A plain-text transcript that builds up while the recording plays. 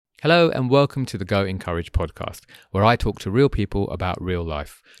Hello and welcome to the Go Encourage podcast, where I talk to real people about real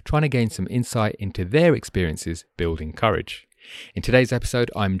life, trying to gain some insight into their experiences building courage. In today's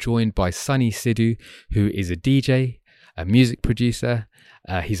episode, I'm joined by Sunny Sidhu, who is a DJ, a music producer,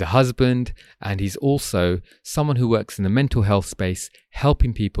 he's a husband, and he's also someone who works in the mental health space,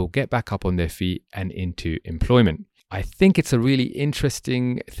 helping people get back up on their feet and into employment. I think it's a really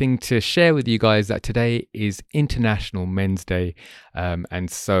interesting thing to share with you guys that today is International Men's Day.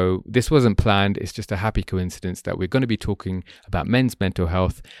 And so this wasn't planned. It's just a happy coincidence that we're going to be talking about men's mental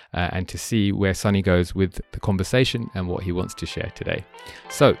health and to see where Sunny goes with the conversation and what he wants to share today.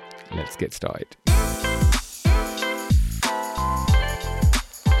 So let's get started.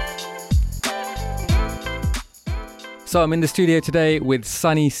 So I'm in the studio today with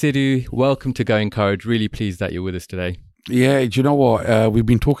Sunny Sidhu. Welcome to Go Encourage. Really pleased that you're with us today. Yeah, do you know what? We've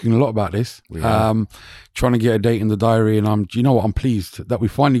been talking a lot about this. Trying to get a date in the diary, and do you know what? I'm pleased that we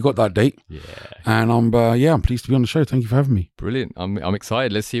finally got that date. Yeah. And I'm pleased to be on the show. Thank you for having me. Brilliant. I'm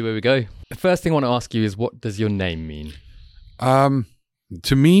excited. Let's see where we go. The first thing I want to ask you is, what does your name mean? To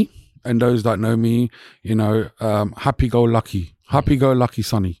me and those that know me, happy-go-lucky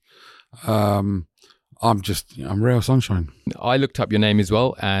Sunny. I'm real sunshine. I looked up your name as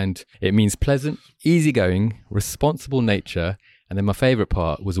well, and it means pleasant, easygoing, responsible nature. And then my favorite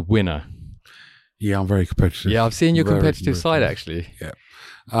part was winner. Yeah, I'm very competitive. Yeah, I've seen your competitive side actually. Yeah.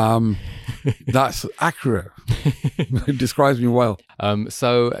 That's accurate. It describes me well.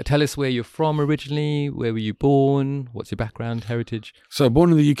 So tell us where you're from originally. Where were you born? What's your background, heritage? So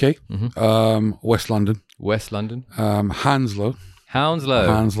born in the UK, West London. West London. Hounslow.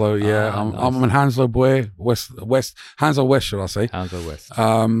 Hounslow, yeah. Nice. I'm a Hounslow boy, Hounslow West, should I say. Hounslow West.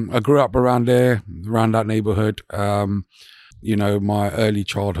 I grew up around there, around that neighborhood. My early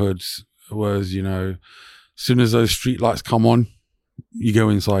childhoods was, as soon as those street lights come on, you go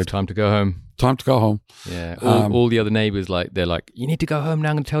inside. It's time to go home. Yeah. All the other neighbors, they're like, you need to go home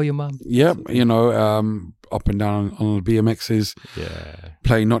now and tell your mum. Yeah, up and down on the BMXs. Yeah.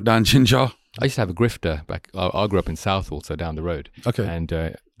 Playing Knock Down Ginger. I used to have a grifter back. I grew up in Southall, so down the road. Okay. And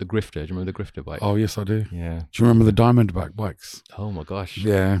the grifter. Do you remember the grifter bike? Oh yes, I do. Yeah. Do you remember the Diamondback bikes? Oh my gosh.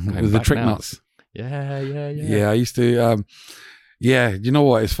 Yeah, with the trick nuts. Yeah. Yeah, I used to. You know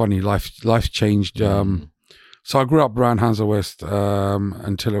what? It's funny. Life's changed. So I grew up around Hounslow West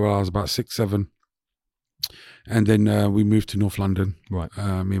until I was about 6, 7, and then we moved to North London. Right.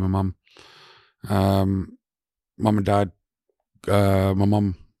 Me and my mum. Mum and dad. My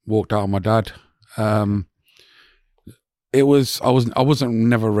mum walked out on my dad. I wasn't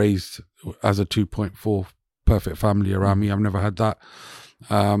never raised as a 2.4 perfect family around me. I've never had that.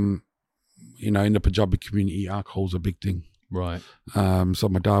 In the Punjabi community, alcohol's a big thing. Right. So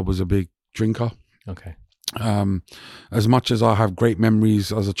my dad was a big drinker. Okay. As much as I have great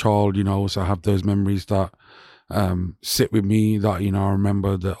memories as a child, I also have those memories that sit with me that, I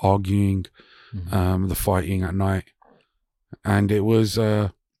remember the arguing, the fighting at night. And it was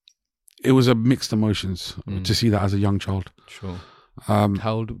a mixed emotions to see that as a young child. Sure.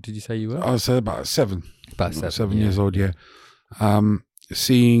 How old did you say you were? I was about 7. About 7 years old, yeah.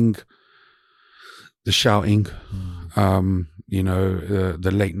 Seeing the shouting,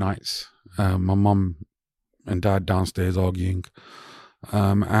 the late nights, my mum and dad downstairs arguing.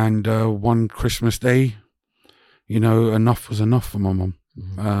 And one Christmas day, enough was enough for my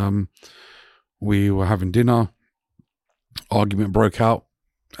mum. We were having dinner, argument broke out.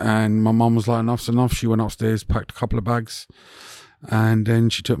 And my mum was like, enough's enough. She went upstairs, packed a couple of bags, and then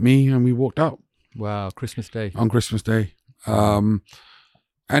she took me and we walked out. Wow, Christmas Day. On Christmas Day. And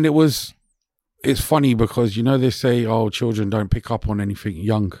it's funny because, they say, children don't pick up on anything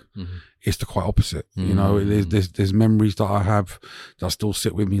young. Mm-hmm. It's the quite opposite. There's memories that I have that still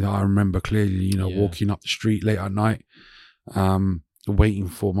sit with me that I remember clearly, walking up the street late at night, waiting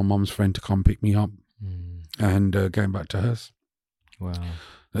for my mum's friend to come pick me up and going back to hers. Wow.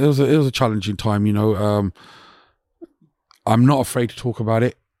 It was a challenging time, I'm not afraid to talk about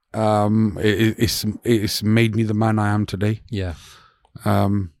it. It's made me the man I am today. Yeah.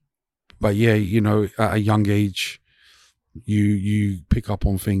 But yeah, at a young age, you pick up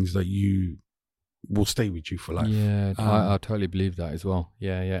on things that you will stay with you for life. Yeah, I totally believe that as well.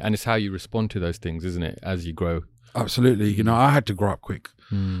 Yeah. And it's how you respond to those things, isn't it, as you grow? Absolutely. I had to grow up quick.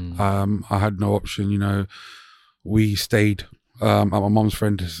 I had no option. We stayed at my mum's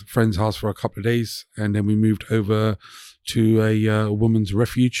friend's house for a couple of days, and then we moved over to a woman's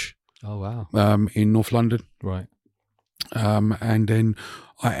refuge. Oh wow! In North London, right? And then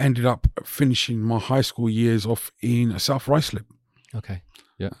I ended up finishing my high school years off in South Ruislip. Okay.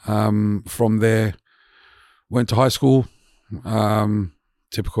 Yeah. From there, went to high school,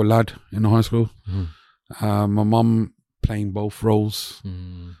 typical lad in high school. My mum playing both roles.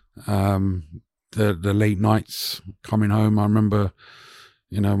 The late nights coming home. I remember,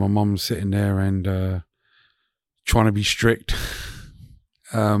 my mum sitting there and trying to be strict.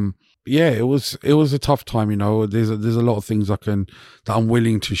 It was a tough time. There's a lot of things that I'm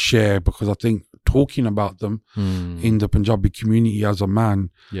willing to share, because I think talking about them in the Punjabi community as a man,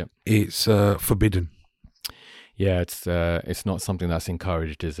 it's forbidden. Yeah, it's not something that's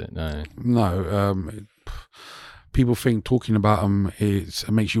encouraged, is it? No. People think talking about them it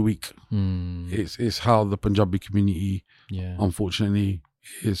makes you weak. It's how the Punjabi community, unfortunately,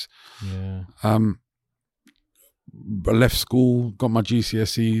 is. I left school, got my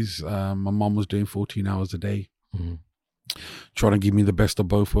GCSEs. My mum was doing 14 hours a day, trying to give me the best of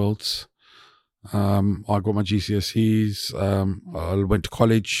both worlds. I got my GCSEs. I went to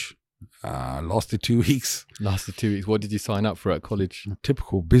college. Lasted 2 weeks. Lasted 2 weeks. What did you sign up for at college?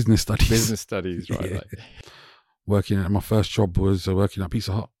 Typical business studies. Business studies, right? Right. My first job was working at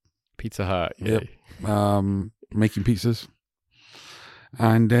Pizza Hut. Pizza Hut, yeah. Making pizzas.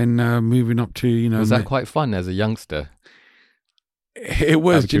 And then moving up to, Was that quite fun as a youngster? It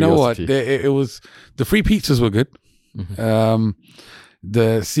was. Do you know what? It was, the free pizzas were good.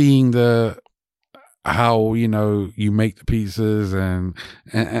 Seeing how, you make the pizzas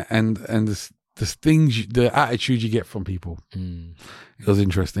and the things, the attitude you get from people. It was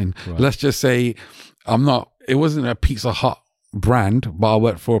interesting. Right. Let's just say it wasn't a Pizza Hut brand, but I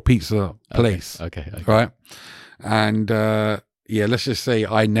worked for a pizza place. Okay. Right. And, let's just say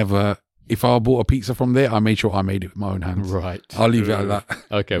if I bought a pizza from there, I made sure I made it with my own hands. Right. I'll leave it at that.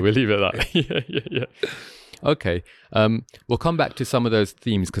 Okay, we'll leave it at that. Yeah. Okay. We'll come back to some of those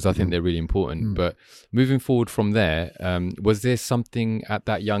themes because I think they're really important. But moving forward from there, was there something at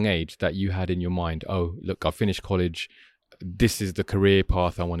that young age that you had in your mind? Oh, look, I finished college. This is the career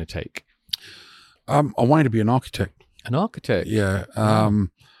path I want to take. I wanted to be an architect. An architect? Yeah.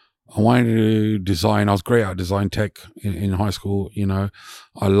 I wanted to design. I was great at design tech in high school.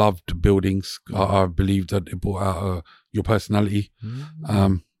 I loved buildings. I believed that it brought out your personality.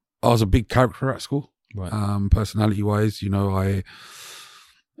 I was a big character at school. Right. Personality wise,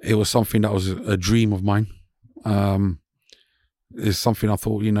 it was something that was a dream of mine. It's something I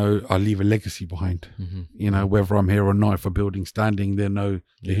thought, I'll leave a legacy behind. Whether I'm here or not, if a building's standing, they know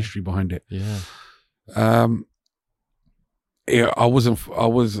the history behind it. I was,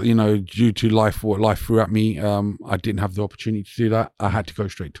 due to what life threw at me, I didn't have the opportunity to do that. I had to go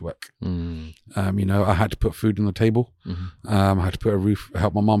straight to work. I had to put food on the table. I had to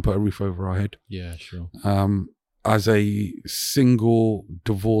help my mum put a roof over our head. Yeah, sure. As a single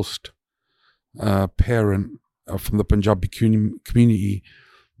divorced parent from the Punjabi community,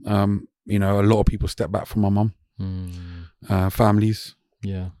 a lot of people step back from my mum. Families.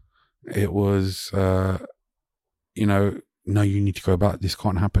 Yeah. It was, no, you need to go back. This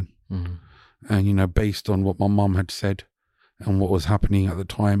can't happen. And, based on what my mum had said and what was happening at the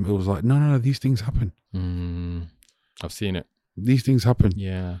time, it was like, no, these things happen. I've seen it. These things happen.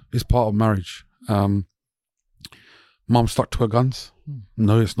 Yeah. It's part of marriage. Mum stuck to her guns.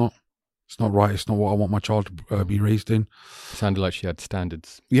 No, it's not. It's not right. It's not what I want my child to be raised in. It sounded like she had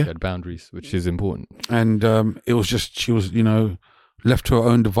standards. Yeah. She had boundaries, which is important. And it was just, she was, left to her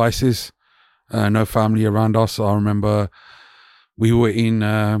own devices. No family around us. I remember we were in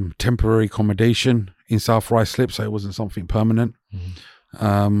temporary accommodation in South Rice Slip, so it wasn't something permanent.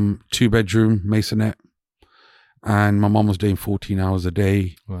 2-bedroom masonette, and my mum was doing 14 hours a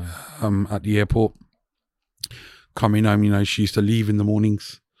day. Wow. At the airport. Coming home, she used to leave in the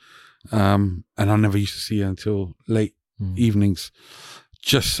mornings, and I never used to see her until late evenings,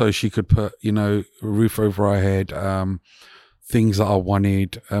 just so she could put a roof over our head. Things that I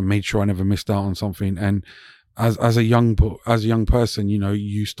wanted, made sure I never missed out on something. And as a young person,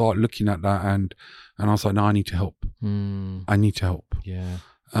 you start looking at that, and I was like, no, I need to help. I need to help. Yeah.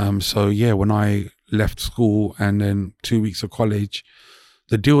 When I left school and then 2 weeks of college,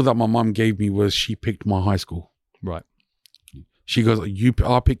 the deal that my mum gave me was she picked my high school. Right. She goes,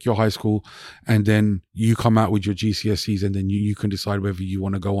 I'll pick your high school, and then you come out with your GCSEs, and then you can decide whether you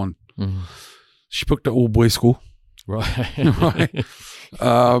want to go on. She picked an all boys school. Right. Right.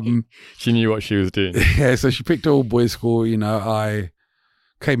 She knew what she was doing. Yeah, so she picked an all boys school. I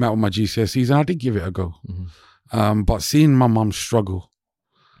came out with my GCSEs and I did give it a go. But seeing my mum struggle,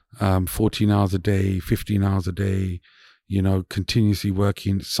 14 hours a day, 15 hours a day, continuously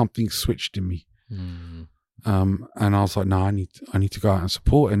working, something switched in me. And I was like, no, I need to go out and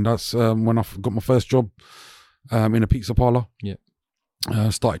support. And that's when I got my first job in a pizza parlor. Yeah.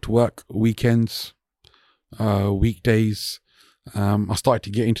 Started to work weekends, weekdays, I started to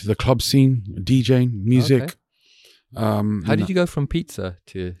get into the club scene, DJing, music. Okay. How did you go from pizza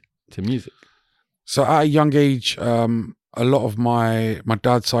to music? So at a young age, a lot of my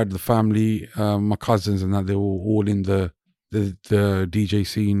dad's side of the family, my cousins and that, they were all in the DJ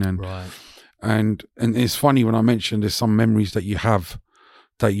scene, and Right. and it's funny when I mentioned there's some memories that you have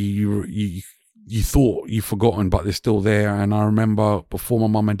that you thought you've forgotten, but they're still there. And I remember before my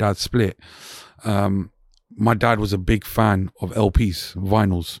mum and dad split, my dad was a big fan of LPs,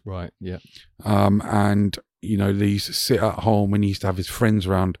 vinyls. Right. Yeah. And they used to sit at home when he used to have his friends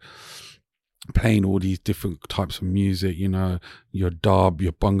around, playing all these different types of music, your dub,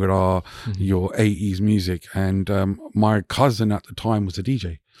 your bhangra, your 80s music. And my cousin at the time was a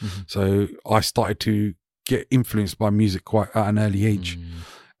DJ. So I started to get influenced by music quite at an early age.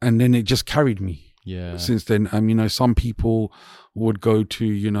 And then it just carried me. Yeah. Since then, some people would go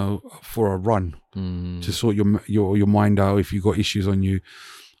to, for a run to sort your mind out. If you got issues on you,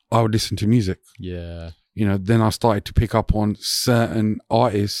 I would listen to music. Yeah. Then I started to pick up on certain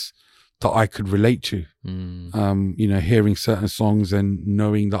artists that I could relate to, hearing certain songs and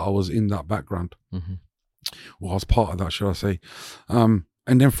knowing that I was in that background. Well, I was part of that, should I say. And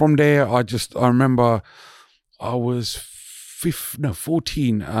then from there, I remember I was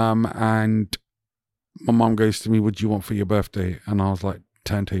 14, and my mum goes to me, "What do you want for your birthday?" And I was like,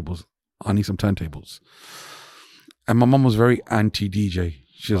 "Turntables. I need some turntables." And my mum was very anti-DJ.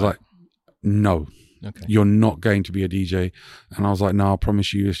 She was like, "No. Okay. You're not going to be a DJ." And I was like, "No, I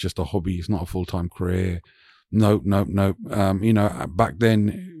promise you, it's just a hobby. It's not a full-time career." No. Back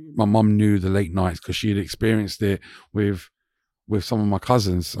then, my mum knew the late nights because she had experienced it with some of my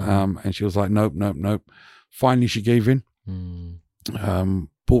cousins. And she was like, nope. Finally, she gave in.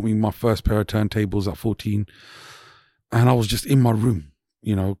 Bought me my first pair of turntables at 14. And I was just in my room,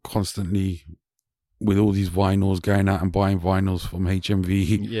 constantly with all these vinyls, going out and buying vinyls from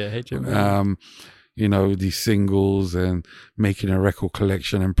HMV. Yeah, HMV. These singles, and making a record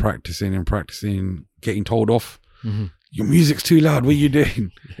collection and practicing, getting told off. Your music's too loud. What are you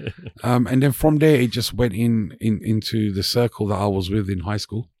doing? And then from there, it just went into the circle that I was with in high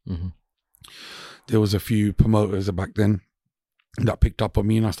school. There was a few promoters back then that picked up on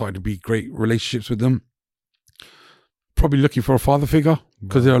me, and I started to be great relationships with them. Probably looking for a father figure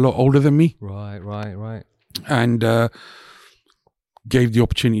because they're a lot older than me. Right. And gave the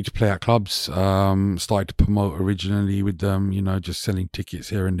opportunity to play at clubs. Started to promote originally with them, just selling tickets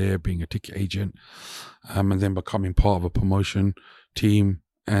here and there, being a ticket agent, and then becoming part of a promotion team.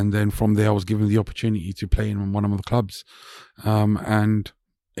 And then from there, I was given the opportunity to play in one of the clubs. And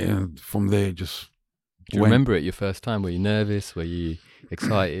from there, it just Do you remember it your first time? Were you nervous? Were you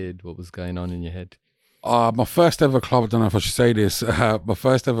excited? What was going on in your head? My first ever club, I don't know if I should say this, my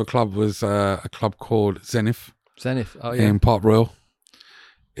first ever club was a club called Zenith. Oh yeah. In Park Royal.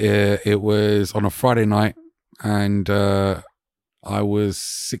 It was on a Friday night, and I was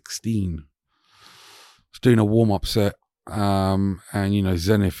 16. I was doing a warm-up set, and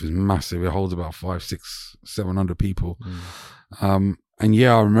Zenith is massive. It holds about 500, 600, 700 people. And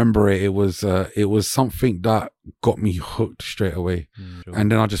yeah, I remember it. It was something that got me hooked straight away. Sure.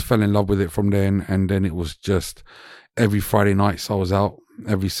 And then I just fell in love with it from then. And then it was just every Friday nights I was out,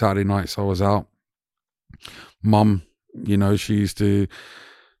 every Saturday nights I was out. Mum, she used to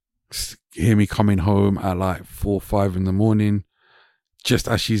hear me coming home at like 4 or 5 in the morning, just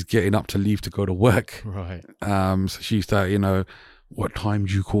as she's getting up to leave to go to work. Right. So she used to, "What time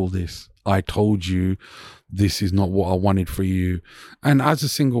do you call this? I told you this is not what I wanted for you." And as a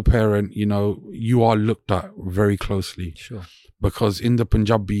single parent, you are looked at very closely. Sure. Because in the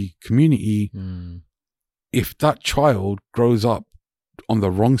Punjabi community, if that child grows up on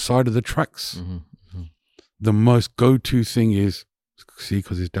the wrong side of the tracks, the most go-to thing is,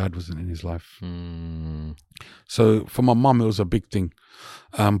 because his dad wasn't in his life. So for my mum, it was a big thing.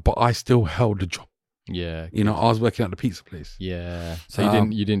 But I still held the job. Yeah. I was working at the pizza place. Yeah. So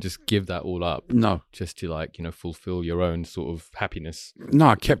you didn't just give that all up? No. Just to fulfill your own sort of happiness? No,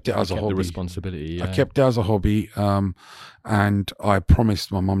 I kept it as a hobby. The responsibility. Yeah. I kept it as a hobby. And I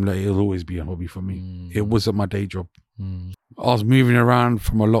promised my mum that it'll always be a hobby for me. It wasn't my day job. I was moving around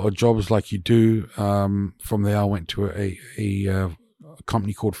from a lot of jobs like you do. From there, I went to a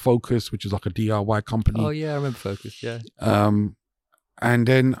company called Focus, which is like a DIY company. Oh yeah, I remember Focus. Yeah. And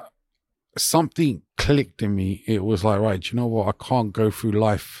then something clicked in me. It was like, right, you know what? I can't go through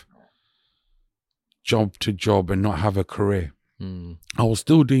life job to job and not have a career. I was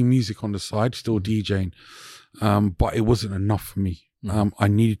still doing music on the side, still DJing, but it wasn't enough for me. I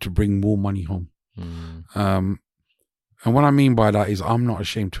needed to bring more money home. And what I mean by that is, I'm not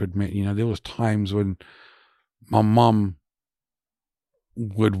ashamed to admit, there was times when my mum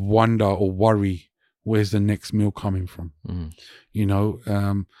would wonder or worry, where's the next meal coming from? You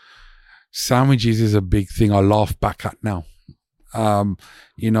know, sandwiches is a big thing I laugh back at now.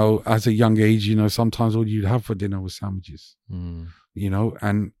 You know, as a young age, you know, sometimes all you'd have for dinner was sandwiches, you know,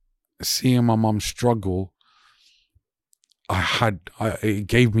 and seeing my mum struggle, it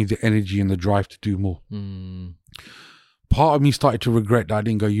gave me the energy and the drive to do more. Part of me started to regret that I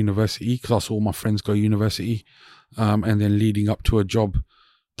didn't go university, because I saw my friends go university, and then leading up to a job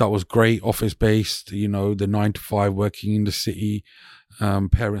that was great, office based, you know, the 9 to 5, working in the city,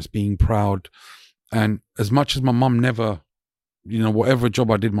 parents being proud. And as much as my mum never, you know, whatever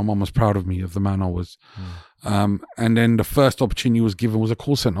job I did, my mum was proud of me, of the man I was. And then the first opportunity was given was a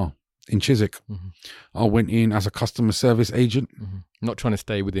call center in Chiswick. I went in as a customer service agent. Not trying to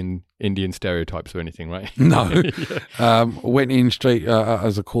stay within Indian stereotypes or anything, right? No. Went in straight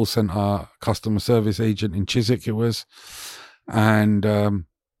as a call center customer service agent in Chiswick it was, and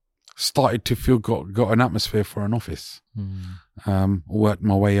started to feel got an atmosphere for an office. Worked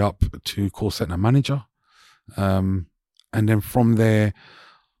my way up to call center manager, and then from there,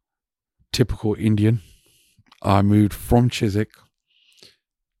 typical Indian, I moved from Chiswick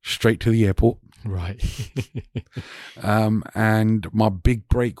straight to the airport. Right. And my big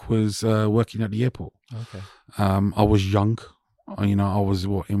break was working at the airport. Okay. I was young. You know, I was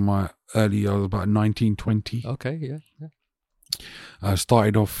I was about 19, 20. Okay, yeah. I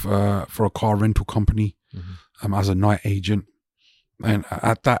started off for a car rental company as a night agent. And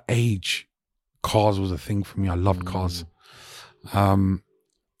at that age, cars was a thing for me. I loved cars. And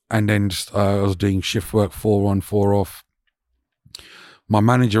then I was doing shift work, 4 on, 4 off. My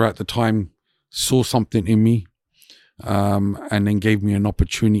manager at the time saw something in me, and then gave me an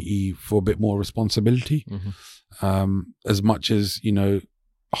opportunity for a bit more responsibility. As much as, you know,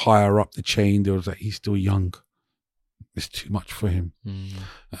 higher up the chain, there was like, he's still young. It's too much for him.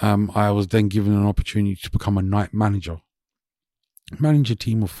 I was then given an opportunity to become a night manager, manage a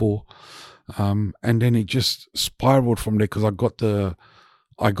team of 4. And then it just spiraled from there, because I got the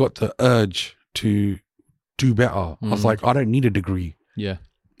urge to do better. I was like, I don't need a degree. Yeah,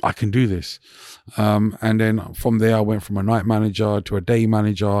 I can do this. And then from there, I went from a night manager to a day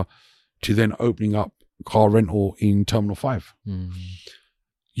manager to then opening up car rental in Terminal 5.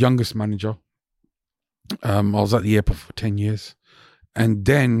 Youngest manager. I was at the airport for 10 years. And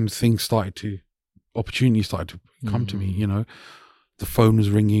then opportunities started to come to me, you know. The phone was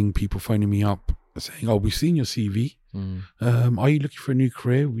ringing, people phoning me up saying, oh, we've seen your CV. Are you looking for a new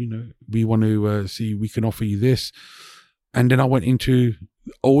career? You know, we want to see, we can offer you this. And then I went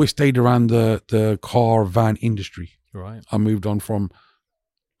always stayed around the car van industry. Right. I moved on from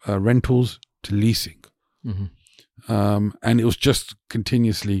rentals to leasing. And it was just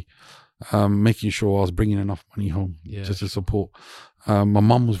continuously making sure I was bringing enough money home just to support. My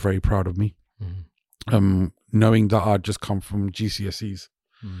mum was very proud of me, knowing that I'd just come from GCSEs,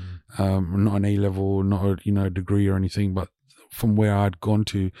 not an A-level, not a degree or anything, but from where I'd gone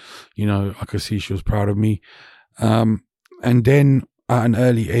to, you know, I could see she was proud of me. And then at an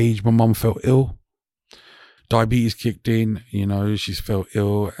early age, my mum felt ill. Diabetes kicked in, you know, she's felt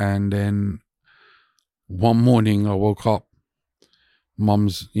ill. And then one morning I woke up,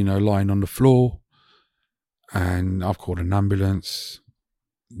 mum's, you know, lying on the floor, and I've called an ambulance.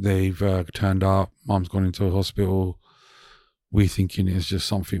 They've turned up, mum's gone into a hospital. We're thinking it's just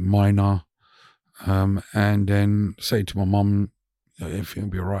something minor. And then say to my mum, everything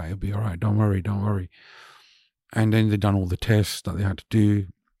will be all right, it'll be all right, don't worry. And then they done all the tests that they had to do,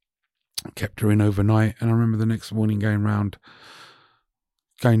 kept her in overnight. And I remember the next morning going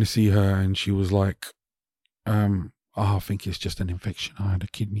to see her, and she was like, I think it's just an infection. I had a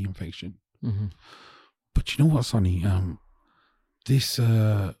kidney infection. But you know what, Sonny? This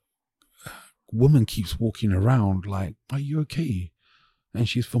woman keeps walking around like, are you okay? And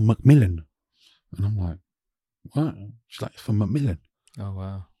she's from Macmillan. And I'm like, what? She's like, from Macmillan. Oh,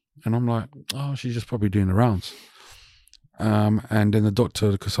 wow. And I'm like, oh, she's just probably doing the rounds. And then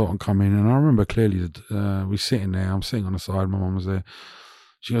the consultant come in, and I remember clearly that we're sitting there. I'm sitting on the side. My mum was there.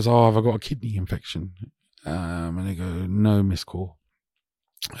 She goes, oh, have I got a kidney infection? And they go, no, Miss Call.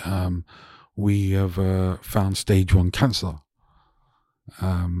 We have found stage 1 cancer.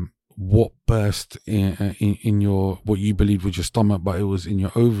 What burst in your, what you believed was your stomach, but it was in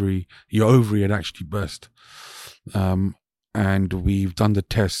your ovary. Your ovary had actually burst. And we've done the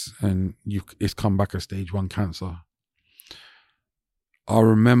tests, and it's come back as stage 1 cancer. I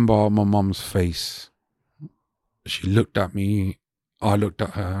remember my mum's face. She looked at me. I looked at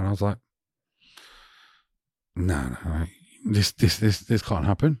her, and I was like, no, this can't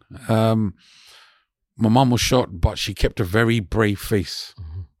happen. my mum was shot, but she kept a very brave face.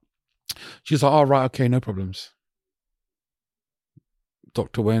 She was like, "Oh, right, okay, no problems."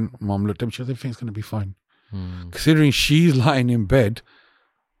 Doctor went, mum looked at me, she said, "Everything's going to be fine." Considering she's lying in bed,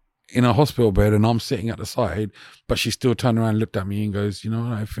 in a hospital bed, and I'm sitting at the side, but she still turned around and looked at me and goes, "You know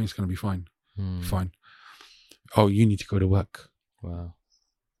what, everything's going to be fine. Fine. Oh, you need to go to work." Wow.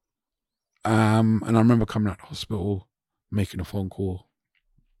 And I remember coming out of the hospital, making a phone call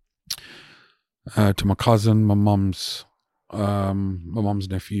to my cousin, my mum's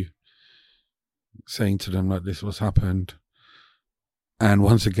nephew, saying to them like, "This was happened." And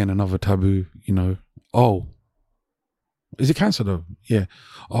once again, another taboo, you know. "Oh, is it cancer though?" "Yeah."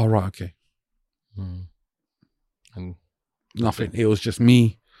 "Oh, right, okay." And nothing. It was just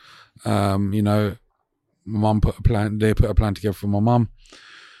me. You know, my mum put a plan. They put a plan together for my mum.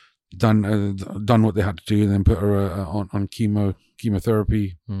 Done what they had to do, and then put her on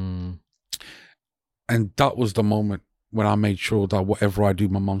chemotherapy. And that was the moment when I made sure that whatever I do,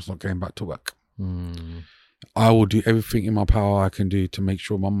 my mum's not going back to work. I will do everything in my power I can do to make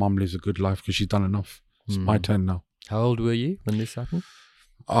sure my mum lives a good life, because she's done enough. It's my turn now. How old were you when this happened?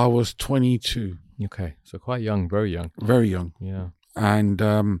 I was 22. Okay, so quite young, very young. Very young. Yeah. And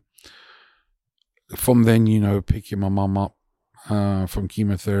from then, you know, picking my mum up from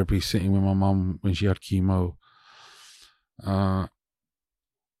chemotherapy, sitting with my mum when she had chemo. I'm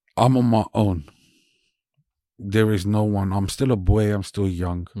on my own. There is no one. I'm still a boy. I'm still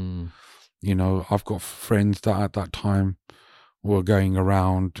young. You know, I've got friends that at that time were going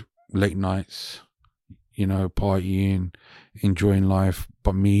around late nights, you know, partying, enjoying life.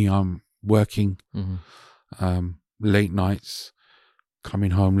 But me, I'm working late nights,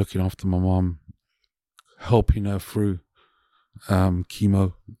 coming home, looking after my mum, helping her through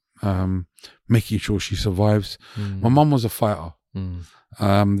chemo, making sure she survives. My mum was a fighter.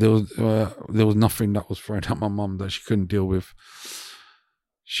 There was nothing that was thrown at my mum that she couldn't deal with.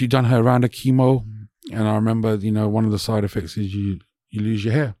 She done her round of chemo, and I remember, you know, one of the side effects is you lose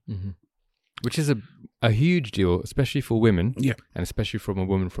your hair, which is a huge deal, especially for women, and especially from a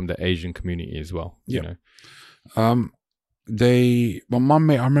woman from the Asian community as well. You know, my mum.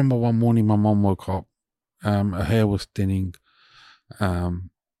 I remember one morning my mum woke up, her hair was thinning.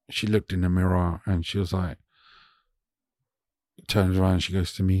 She looked in the mirror and she was like, turns around and she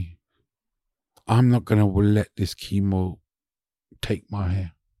goes to me, "I'm not gonna let this chemo take my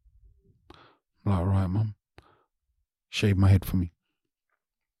hair." I'm like, "Right, mum, shave my head for me.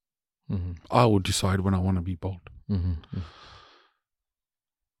 I will decide when I want to be bald."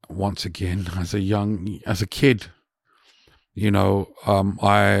 Once again, as a kid, you know,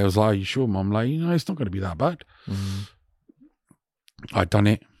 I was like, "Are you sure, mum?" Like, you know, it's not going to be that bad. I done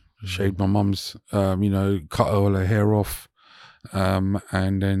it, shaved my mum's, you know, cut all her hair off.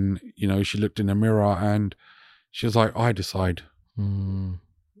 And then, you know, she looked in the mirror and she was like, "I decide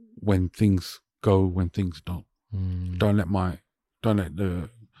when things go, when things don't. Don't let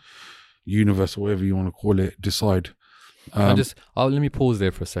the universe, or whatever you want to call it, decide." Let me pause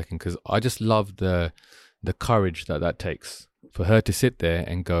there for a second, because I just love the courage that takes for her to sit there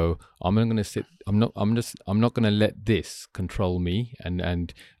and go, I'm not going to let this control me,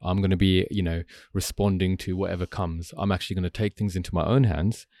 and I'm going to be, you know, responding to whatever comes. I'm actually going to take things into my own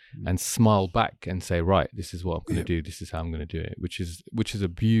hands and smile back and say, right, this is what I'm going to do. This is how I'm going to do it, which is a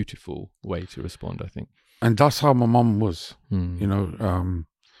beautiful way to respond, I think. And that's how my mum was, you know.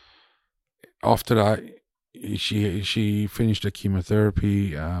 After that, she finished her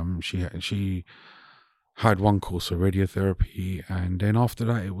chemotherapy. She had one course of radiotherapy, and then after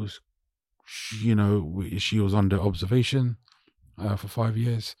that, it was, you know, she was under observation for 5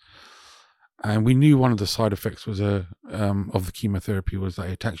 years, and we knew one of the side effects was of the chemotherapy was that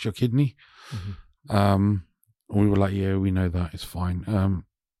it attacks your kidney. And we were like, "Yeah, we know that, it's fine."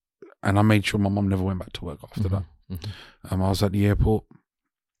 And I made sure my mum never went back to work after that. I was at the airport,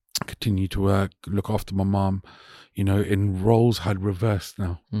 continued to work, look after my mum, you know, and roles had reversed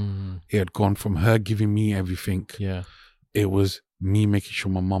now. It had gone from her giving me everything. It was me making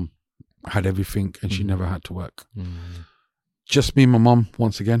sure my mum had everything and she never had to work. Just me and my mum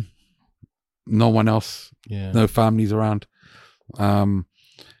once again. No one else. No families around. So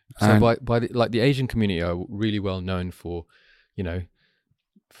the Asian community are really well known for, you know,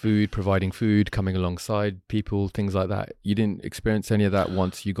 providing food, coming alongside people, things like that. You didn't experience any of that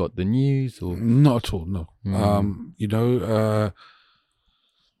once you got the news, or? Not at all, no. You know,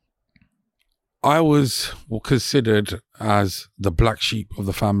 I was considered as the black sheep of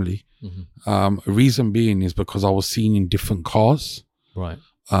the family. Reason being is because I was seen in different cars. Right.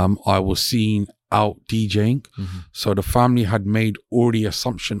 I was seen out DJing. So the family had made already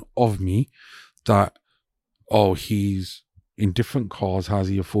assumption of me that oh, he's in different cars. How's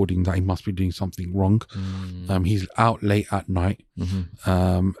he affording that? He must be doing something wrong. He's out late at night.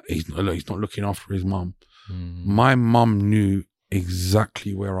 He's not looking after his mum. My mum knew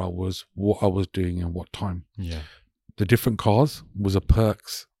exactly where I was, what I was doing, and what time. Yeah. The different cars was a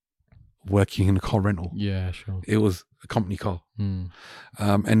perks working in a car rental. Yeah, sure. It was a company car.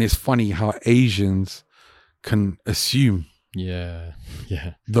 And it's funny how Asians can assume the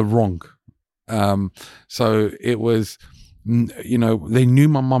wrong. So it was, you know, they knew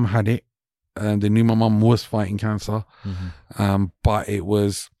my mum had it, and they knew my mum was fighting cancer. But it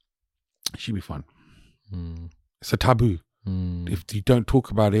was, she'd be fine. It's a taboo. If you don't talk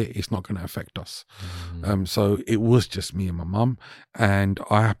about it, it's not going to affect us. So it was just me and my mum, and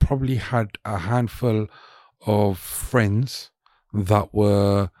I probably had a handful of friends that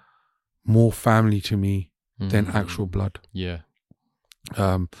were more family to me than actual blood. Yeah.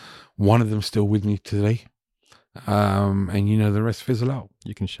 One of them still with me today. And you know, the rest fizzle out.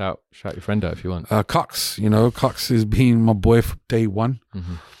 You can shout your friend out if you want. Cux, you know, Cux has been my boy from day one.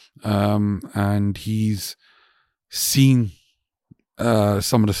 And he's seen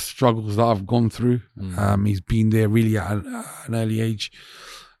some of the struggles that I've gone through. He's been there really at an early age.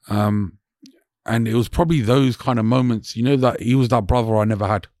 And it was probably those kind of moments, you know, that he was that brother I never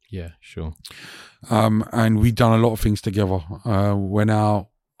had. Yeah, sure. And we'd done a lot of things together. Went out,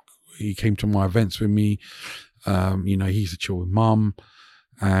 he came to my events with me. You know, he used to chill with mum.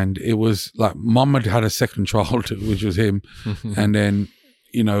 And it was like mum had a second child, which was him. And then,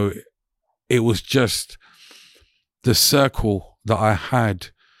 you know, it was just the circle that I had.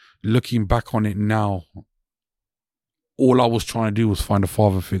 Looking back on it now, all I was trying to do was find a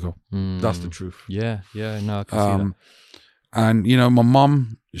father figure. That's the truth. Yeah, no, I can see that. And, you know, my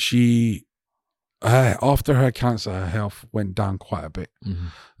mum, after her cancer, her health went down quite a bit.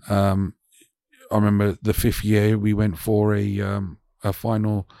 I remember the 5th year we went for a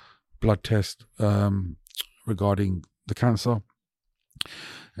final blood test regarding the cancer,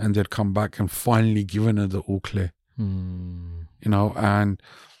 and they'd come back and finally given her the all clear. You know, and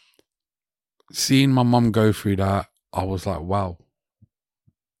seeing my mum go through that, I was like, wow,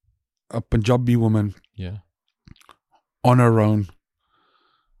 a Punjabi woman, on her own,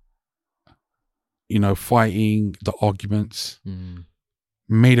 you know, fighting the arguments,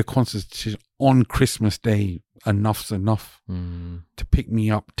 made a conscious decision on Christmas Day, enough's enough, to pick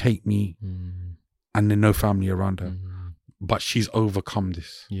me up, take me, and then no family around her. But she's overcome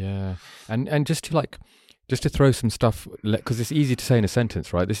this. Yeah. And just to throw some stuff, because it's easy to say in a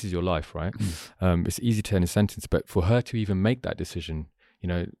sentence, right? This is your life, right? It's easy to say in a sentence, but for her to even make that decision, you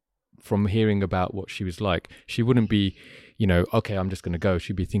know, from hearing about what she was like, she wouldn't be, you know, okay, I'm just going to go.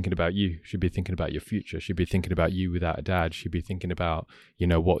 She'd be thinking about you. She'd be thinking about your future. She'd be thinking about you without a dad. She'd be thinking about, you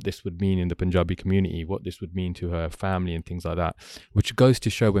know, what this would mean in the Punjabi community, what this would mean to her family and things like that, which goes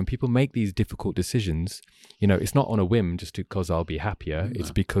to show when people make these difficult decisions, you know, it's not on a whim just because I'll be happier. No. It's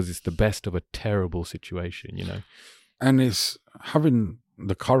because it's the best of a terrible situation, you know. And it's having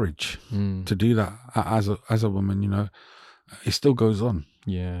the courage to do that as a woman, you know. It still goes on.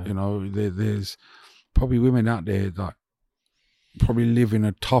 Yeah. You know, there's probably women out there that probably live in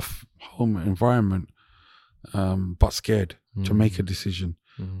a tough home environment, but scared to make a decision.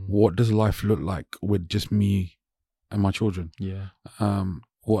 What does life look like with just me and my children? Yeah.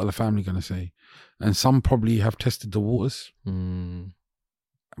 What are the family going to say? And some probably have tested the waters,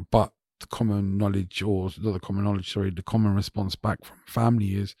 but the common knowledge, the common response back from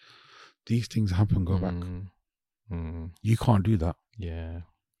family is these things happen, go back. You can't do that. Yeah.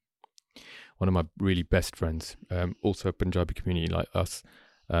 One of my really best friends, also a Punjabi community like us,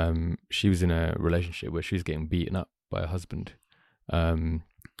 she was in a relationship where she was getting beaten up by her husband. And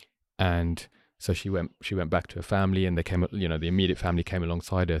so she went back to her family, and they came, you know, the immediate family came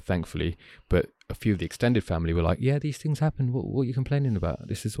alongside her, thankfully. But a few of the extended family were like, yeah, these things happen. What are you complaining about?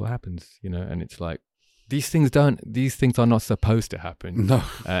 This is what happens, you know? And it's like, these things are not supposed to happen. No.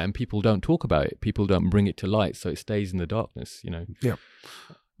 And people don't talk about it. People don't bring it to light. So it stays in the darkness, you know? Yeah.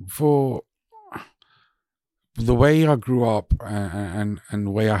 For the way I grew up and the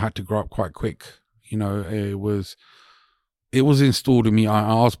way I had to grow up quite quick, you know, it was installed in me.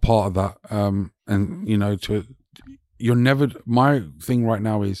 I was part of that. And, you know, my thing right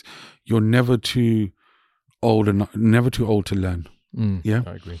now is you're never too old to learn. Yeah.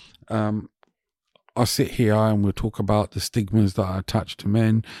 I agree. I sit here and we'll talk about the stigmas that are attached to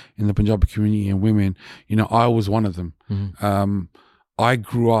men in the Punjabi community and women. You know, I was one of them. I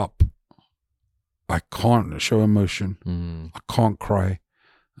grew up, I can't show emotion. I can't cry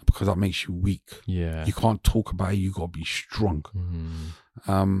because that makes you weak. Yeah. You can't talk about it. You got to be strong.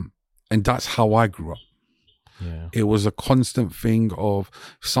 And that's how I grew up. Yeah. It was a constant thing of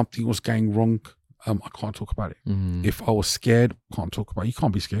if something was going wrong, I can't talk about it. If I was scared, can't talk about it. You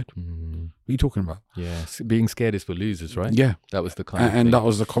can't be scared. What are you talking about? Yeah. Being scared is for losers, right? Yeah. That was the kind of And thing. that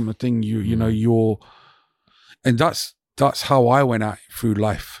was the common thing. You know, and that's how I went out through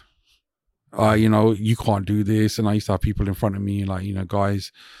life. You know, you can't do this. And I used to have people in front of me, like, you know,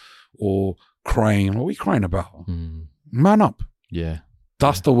 guys or crying. What are we crying about? Man up. Yeah.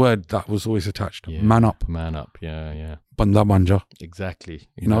 That's the word that was always attached. Yeah. Man up. Man up. Yeah. Yeah. Banda manja. Exactly.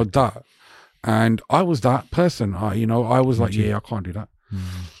 You know, that. And I was that person. I was like, too. yeah, I can't do that.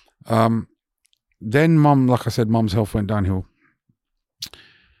 Then mum, like I said, mum's health went downhill.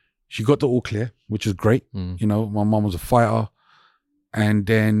 She got the all clear, which is great. You know, my mum was a fighter. And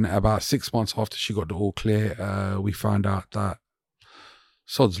then about 6 months after she got the all clear, we found out that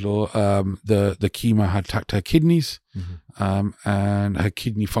sod's law, the chemo had attacked her kidneys, and her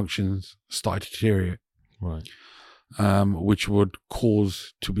kidney functions started to deteriorate. Right. Which would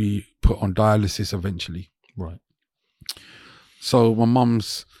cause to be put on dialysis eventually. Right. So my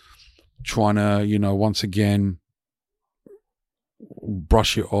mum's trying to, you know, once again,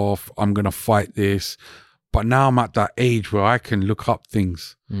 brush it off. I'm going to fight this. But now I'm at that age where I can look up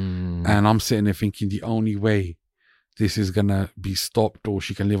things. And I'm sitting there thinking the only way this is going to be stopped or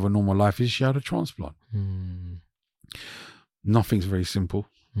she can live a normal life is she had a transplant. Nothing's very simple.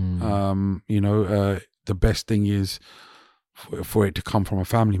 You know, the best thing is for it to come from a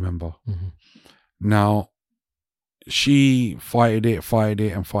family member. Now, she fighted it.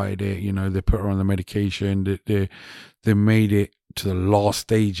 You know, they put her on the medication. They made it to the last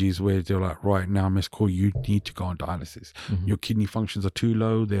stages where they're like, right now, Miss Cole, you need to go on dialysis. Your kidney functions are too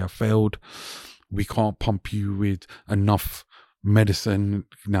low. They have failed. We can't pump you with enough medicine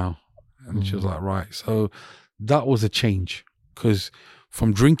now. And she was like, right. So that was a change, because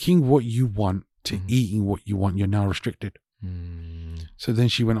from drinking what you want to eating what you want, you're now restricted. So then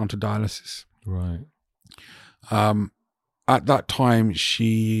she went on to dialysis. Right. At that time,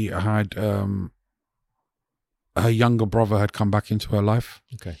 she had her younger brother had come back into her life.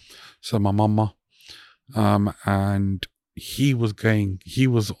 Okay. So my mama, and he was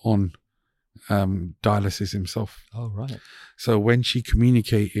on dialysis himself. Oh, right. So when she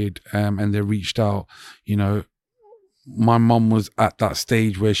communicated and they reached out, you know, my mum was at that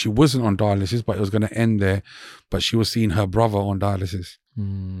stage where she wasn't on dialysis, but it was going to end there. But she was seeing her brother on dialysis.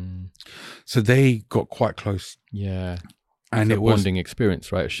 So they got quite close. Yeah. And it's it a was bonding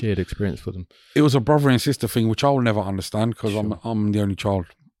experience, right? A shared experience for them. It was a brother and sister thing, which I will never understand because I'm the only child.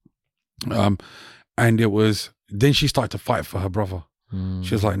 And it was, then she started to fight for her brother.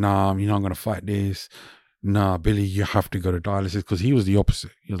 She was like, nah, you know, I'm going to fight this. Nah, Billy, you have to go to dialysis, because he was the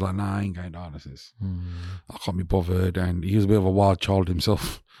opposite. He was like, nah, I ain't going to dialysis. I can't be bothered. And he was a bit of a wild child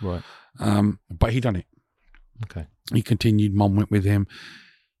himself. Right. But he done it. Okay. He continued. Mum went with him.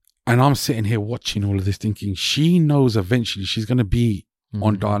 And I'm sitting here watching all of this thinking, she knows eventually she's going to be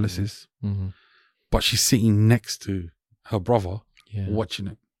on dialysis. But she's sitting next to her brother watching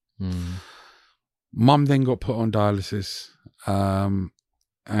it. Mum then got put on dialysis. And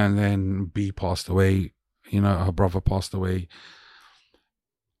then B passed away. You know, her brother passed away.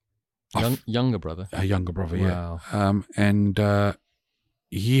 Younger brother? Her younger brother, wow. yeah. And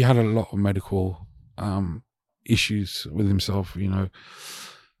he had a lot of medical issues with himself, you know.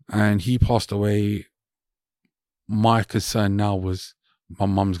 And he passed away. My concern now was my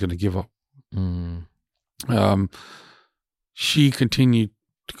mum's going to give up. She continued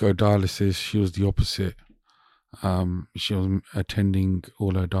to go dialysis. She was the opposite. She was attending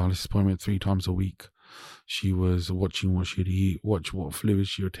all her dialysis appointments 3 times a week. She was watching what she'd eat, watch what fluids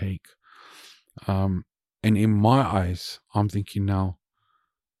she would take. And in my eyes, I'm thinking now,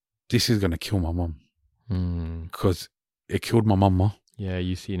 this is going to kill my mum. Because it killed my mama. Yeah,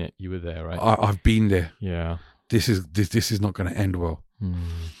 you seen it. You were there, right? I've been there. Yeah. This is not going to end well.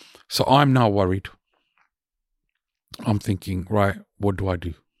 So I'm now worried. I'm thinking, right, what do I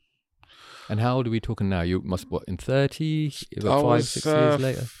do? And how old are we talking now? You must, what, in 30? About 5, 6 years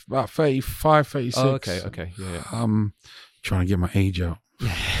later? About 35, 36. Oh, okay. Yeah. Trying to get my age out.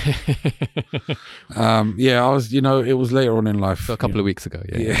 Yeah, I was, you know, it was later on in life. So a couple of weeks ago,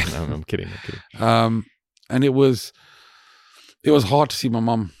 yeah. No, I'm kidding. And it was hard to see my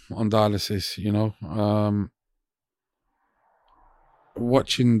mum on dialysis, you know.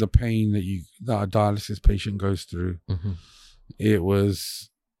 Watching the pain that a dialysis patient goes through,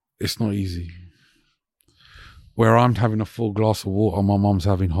 it's not easy. Where I'm having a full glass of water, my mum's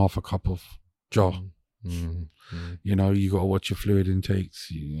having half a cup of jar. You know, you got to watch your fluid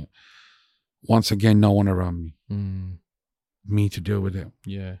intakes. Once again, no one around me. Me to deal with it.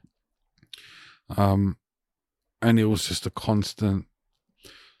 Yeah. And it was just a constant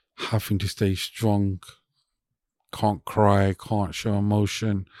having to stay strong, can't cry, can't show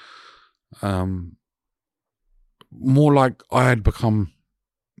emotion. More like I had become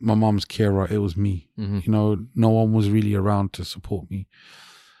my mum's carer. It was me. You know, no one was really around to support me.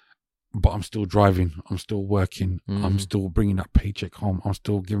 But I'm still driving. I'm still working. I'm still bringing that paycheck home. I'm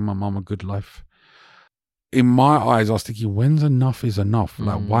still giving my mum a good life. In my eyes, I was thinking, when's enough is enough?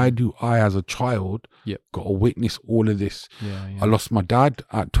 Like, why do I, as a child, got to witness all of this? I lost my dad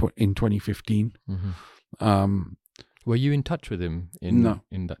in 2015. Were you in touch with him in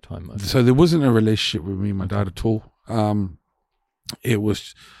that time? So there wasn't a relationship with me and my dad at all. It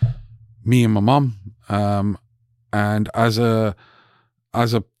was me and my mum. And as a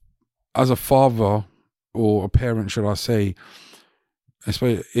father, or a parent, should I say, I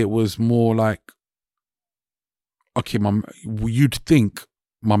suppose it was more like, okay, you'd think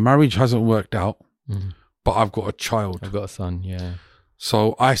my marriage hasn't worked out, but I've got a child. I've got a son, yeah.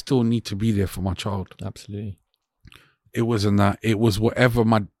 So I still need to be there for my child. Absolutely. It wasn't that. It was whatever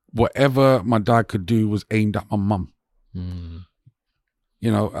my dad could do was aimed at my mum.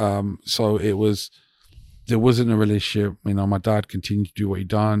 You know, so it was, there wasn't a relationship. You know, my dad continued to do what he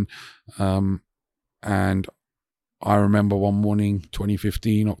done. And I remember one morning,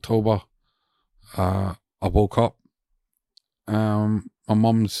 2015, October, I woke up. My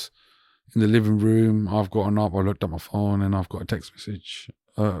mum's in the living room. I've gotten up. I looked at my phone and I've got a text message.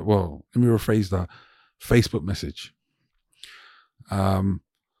 Well, let me rephrase that. Facebook message.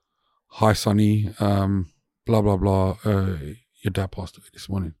 Hi, Sunny. Blah, blah, blah. Your dad passed away this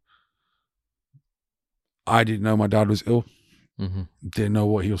morning. I didn't know my dad was ill. Didn't know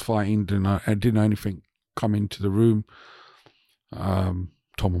what he was fighting. I didn't know anything. Come into the room.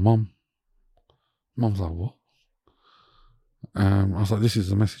 Told my mum. Mum's like, what? I was like, this is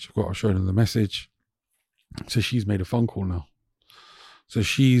the message I've got. I showed her the message. So she's made a phone call now. So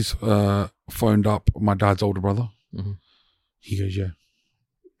she's phoned up my dad's older brother. He goes, yeah.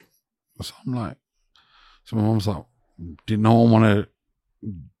 So I'm like, so my mum's like, did no one want to?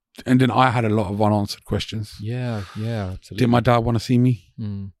 And then I had a lot of unanswered questions. Yeah, absolutely. Did my dad want to see me?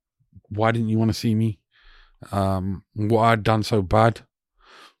 Why didn't you want to see me? What I'd done so bad.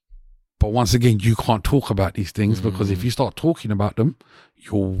 But once again, you can't talk about these things because if you start talking about them,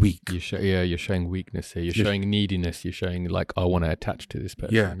 you're weak. You're showing weakness here. You're showing neediness. You're showing like, I want to attach to this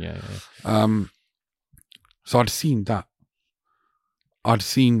person. Yeah. So I'd seen that. I'd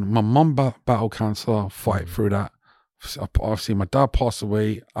seen my mum battle cancer, fight through that. I've seen my dad pass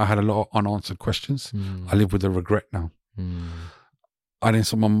away. I had a lot of unanswered questions. I live with the regret now. I then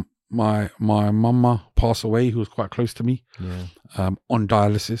saw my mama pass away, who was quite close to me, on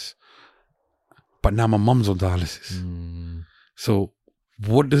dialysis. But now my mum's on dialysis. So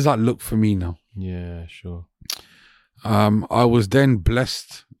what does that look for me now? Yeah, sure. I was then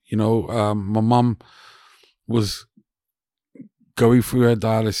blessed, you know, my mum was going through her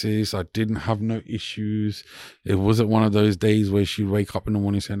dialysis. I didn't have no issues. It wasn't one of those days where she'd wake up in the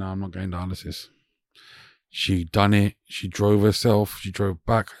morning and say, no, I'm not going dialysis. She done it. She drove herself. She drove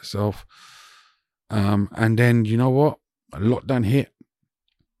back herself. And then, you know what? Lockdown hit.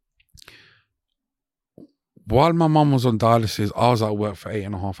 While my mum was on dialysis, I was at work for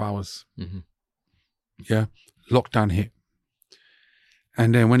 8.5 hours. Yeah. Lockdown hit.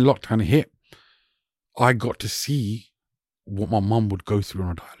 And then when lockdown hit, I got to see what my mum would go through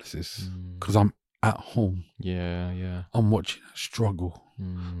on dialysis because I'm at home. Yeah. I'm watching her struggle.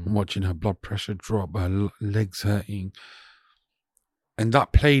 I'm watching her blood pressure drop, her legs hurting. And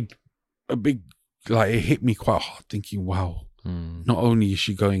that played a big, like, it hit me quite hard thinking, wow, not only is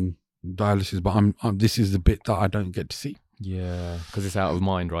she going dialysis, but I'm this is the bit that I don't get to see. Yeah, because it's out of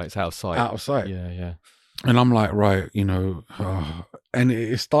mind, right? It's out of sight. Out of sight. Yeah. And I'm like, right, you know, and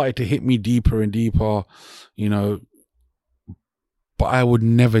it started to hit me deeper and deeper, you know, but I would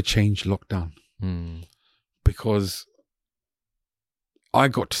never change lockdown because I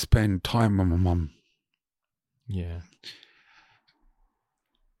got to spend time with my mum. Yeah.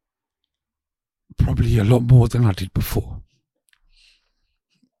 Probably a lot more than I did before.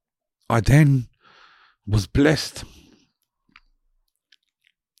 I then was blessed.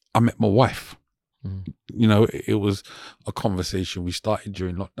 I met my wife. You know, it was a conversation we started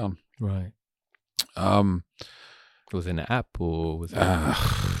during lockdown. Right. Was it an app or was it?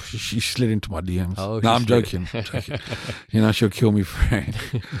 She slid into my DMs. Oh, no, I'm joking. You know, she'll kill me for it.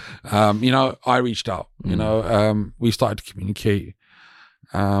 You know, I reached out. You know, we started to communicate.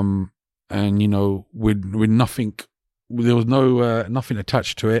 And you know, with nothing, there was no nothing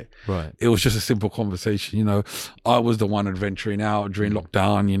attached to it. Right. It was just a simple conversation. You know, I was the one adventuring out during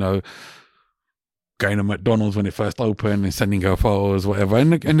lockdown. You know, going to McDonald's when it first opened and sending her photos, whatever.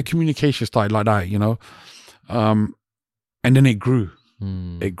 And the communication started like that, and then it grew.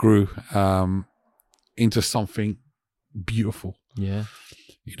 It grew into something beautiful. Yeah.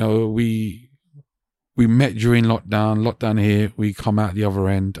 We met during lockdown here. We come out the other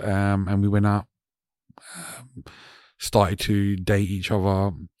end, and we went out, started to date each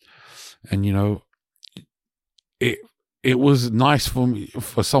other, and it was nice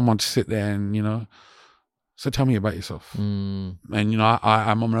for someone to sit there and so tell me about yourself. And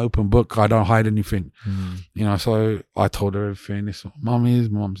I'm an open book. I don't hide anything. So I told her everything. This is what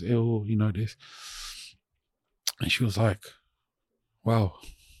mom's ill. This, and she was like, "Wow,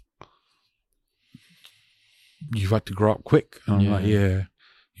 you've had to grow up quick." And I'm like, "Yeah,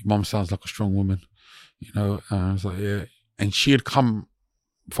 your mom sounds like a strong woman." And I was like, "Yeah," and she had come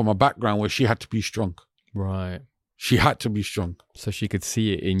from a background where she had to be strong. Right. She had to be strong. So she could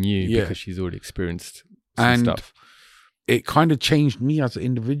see it in you because she's already experienced some and stuff. It kind of changed me as an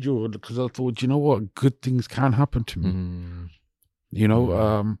individual because I thought, you know what, good things can happen to me.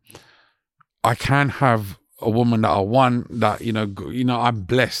 I can have a woman that I want, that, I'm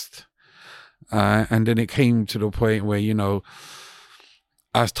blessed. And then it came to the point where,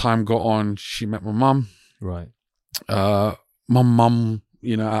 as time got on, she met my mum. Right. My mum,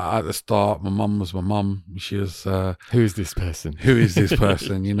 at the start, my mum was my mum. She was... who's this person? Who is this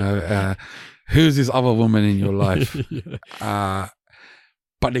person? Who's this other woman in your life?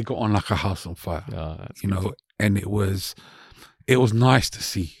 But they got on like a house on fire. Oh, that's and it was nice to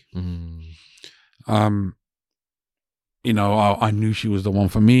see. I knew she was the one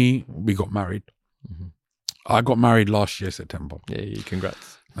for me. We got married. I got married last year, September. Yeah,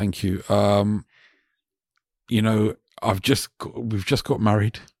 congrats. Thank you. We've just got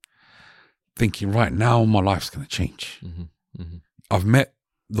married, thinking right now my life's going to change. I've met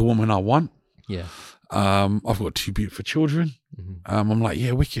the woman I want. Yeah. I've got 2 beautiful children. I'm like,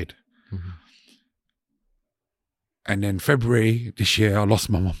 yeah, wicked. And then February this year, I lost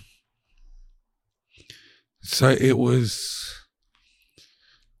my mum. So it was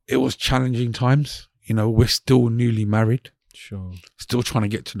challenging times. We're still newly married. Sure. Still trying to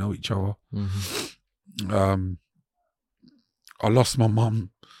get to know each other. I lost my mum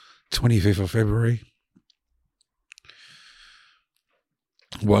 25th of February.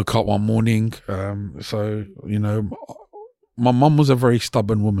 Woke up one morning. My mum was a very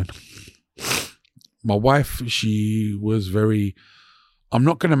stubborn woman. My wife, she was very, I'm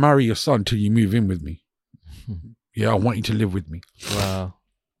not going to marry your son till you move in with me. Yeah, I want you to live with me. Wow.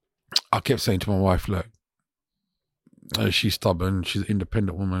 I kept saying to my wife, look, she's stubborn. She's an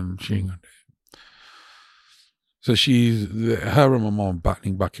independent woman. She ain't going to do it. So her and my mom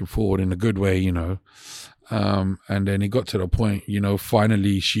battling back and forward in a good way, and then it got to the point,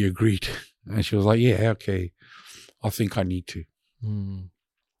 finally she agreed. And she was like, yeah, okay, I think I need to.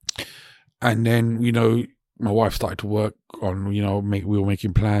 And then, my wife started to work on, we were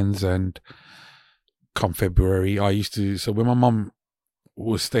making plans, and come February, so when my mum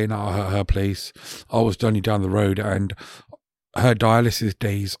was staying at her place, I was only down the road, and her dialysis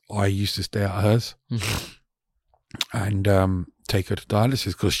days, I used to stay at hers. And take her to dialysis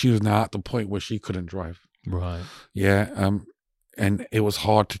because she was now at the point where she couldn't drive. Right. Yeah. And it was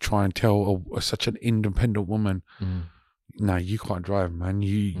hard to try and tell such an independent woman, no, you can't drive, man.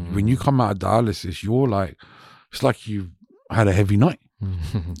 When you come out of dialysis, you're like, it's like you've had a heavy night.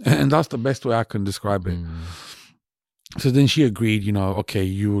 And that's the best way I can describe it. So then she agreed, okay,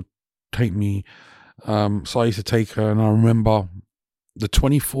 you'll take me. So I used to take her, and I remember the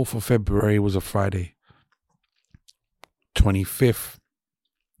 24th of February was a Friday. 25th.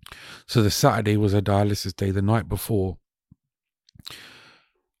 So the Saturday was a dialysis day, the night before.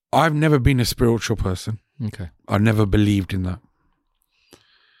 I've never been a spiritual person. Okay. I never believed in that.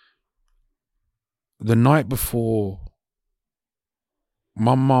 The night before,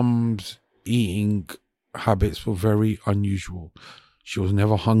 my mum's eating habits were very unusual. She was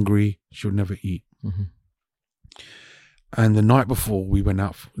never hungry. She would never eat. And the night before we went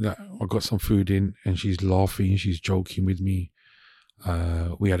out, I got some food in, and she's laughing, she's joking with me.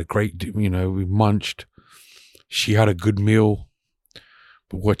 We had a great, we munched. She had a good meal.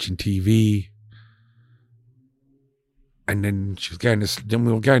 We're watching TV. And then she was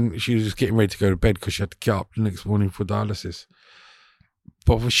just getting ready to go to bed because she had to get up the next morning for dialysis.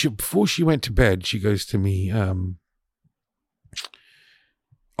 But before she went to bed, she goes to me, I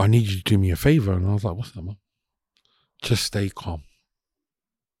need you to do me a favor. And I was like, what's that, Mum? Just stay calm.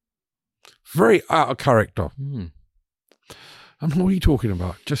 Very out of character. I'm like, what are you talking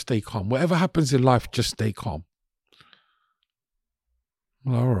about? Just stay calm. Whatever happens in life, just stay calm.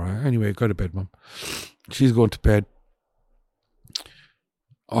 I'm like, all right. Anyway, go to bed, Mum. She's gone to bed.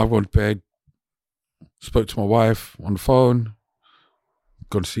 I've gone to bed. Spoke to my wife on the phone.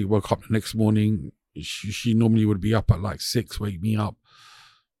 Gone to see. Woke up the next morning. She normally would be up at like 6, wake me up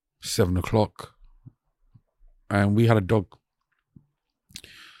 7 o'clock. And we had a dog.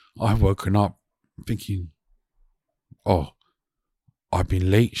 I've woken up thinking, oh, I've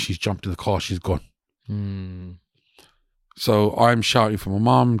been late. She's jumped in the car. She's gone. So I'm shouting for my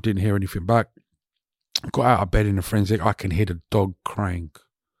mum. Didn't hear anything back. Got out of bed in a frenzy. I can hear the dog crying,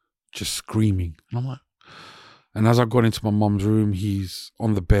 just screaming. And I'm like, and as I got into my mum's room, he's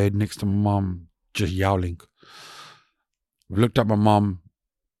on the bed next to my mum, just yowling. Looked at my mum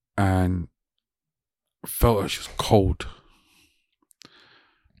and felt her. She was cold.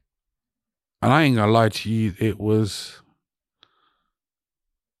 And I ain't gonna lie to you, it was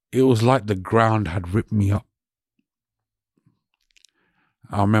like the ground had ripped me up.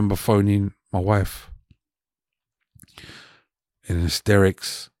 I remember phoning my wife in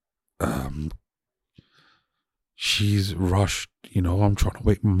hysterics. She's rushed, I'm trying to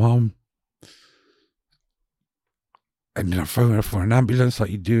wake my mum. And then I phone her for an ambulance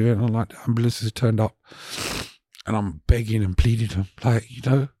like you do, and I'm like, the ambulance has turned up. And I'm begging and pleading to him, like,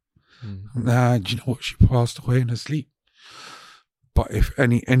 nah, do you know what? She passed away in her sleep. But if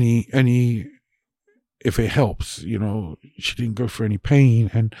if it helps, she didn't go through any pain.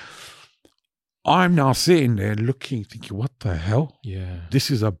 And I'm now sitting there looking, thinking, what the hell? Yeah.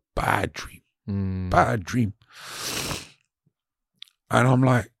 This is a bad dream. Bad dream. And I'm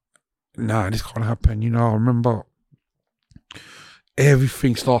like, nah, this can't happen. I remember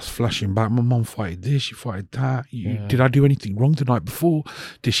everything starts flashing back. My mum fighted this, she fighted that. Did I do anything wrong the night before?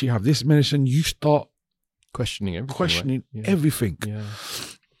 Did she have this medicine? You start questioning everything. Everything. Yeah.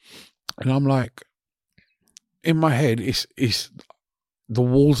 And I'm like, in my head, it's the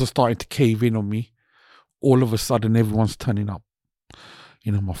walls are starting to cave in on me. All of a sudden, everyone's turning up.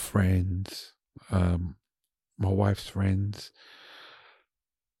 My friends, my wife's friends,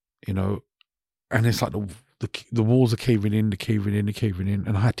 and it's like the walls are caving in,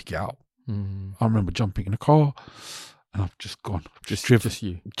 and I had to get out. I remember jumping in a car, and I've just gone. Just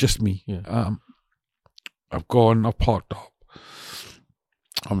you, just me. Yeah. I've gone. I've parked up.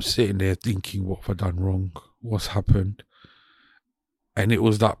 I'm sitting there thinking, what have I done wrong? What's happened? And it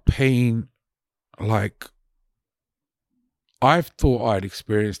was that pain, like, I've thought I'd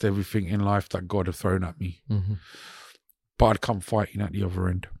experienced everything in life that God had thrown at me, but I'd come fighting at the other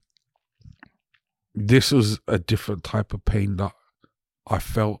end. This was a different type of pain that I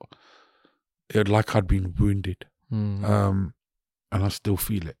felt. It like I'd been wounded, and I still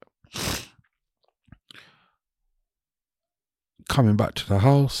feel it. Coming back to the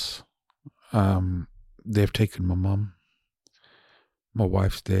house, they've taken my mum. My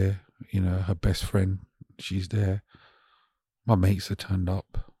wife's there, her best friend, she's there. My mates are turned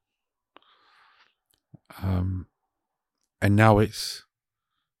up. And now it's,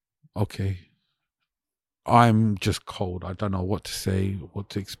 okay, I'm just cold. I don't know what to say, what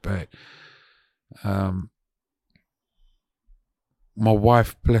to expect. My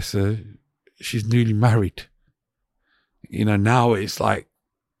wife, bless her, she's newly married. Now it's like,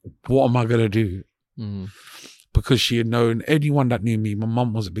 what am I going to do? Because she had known anyone that knew me. My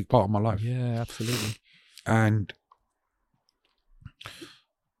mum was a big part of my life. Yeah, absolutely. And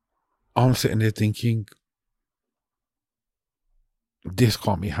I'm sitting there thinking, this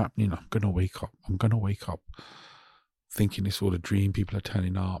can't be happening. I'm going to wake up thinking it's all a dream. People are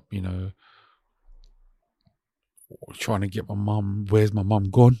turning up, trying to get my mum. Where's my mum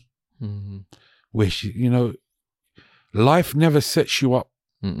gone? Where she, life never sets you up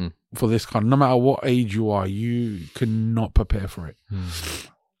for this kind. No matter what age you are, you cannot prepare for it.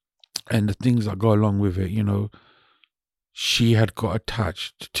 And the things that go along with it, she had got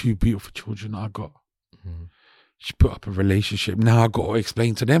attached to 2 beautiful children that I got. She put up a relationship. Now I got to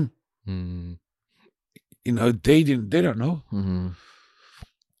explain to them. They don't know.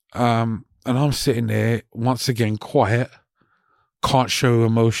 And I'm sitting there once again, quiet, can't show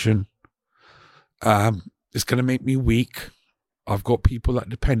emotion. It's going to make me weak. I've got people that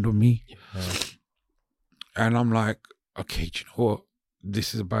depend on me. Yeah. And I'm like, okay, do you know what?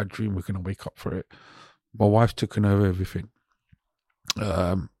 This is a bad dream. We're going to wake up for it. My wife's taken over everything.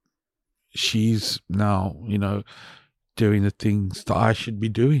 She's now, doing the things that I should be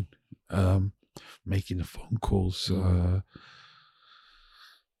doing. Making the phone calls.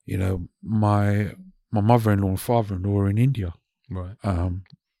 My mother-in-law and father-in-law are in India. Right.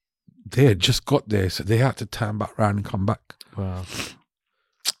 They had just got there, so they had to turn back around and come back. Wow.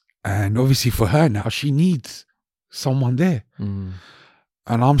 And obviously for her now, she needs someone there.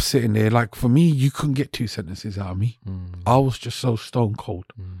 And I'm sitting there, like, for me, you couldn't get 2 sentences out of me. I was just so stone cold.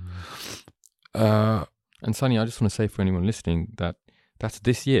 And Sunny, I just want to say for anyone listening that that's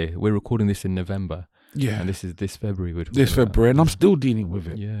this year. We're recording this in November. Yeah. And this is this February. This February. And I'm still dealing with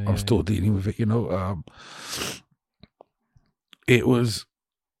it. Yeah, I'm still dealing with it, you know. It was,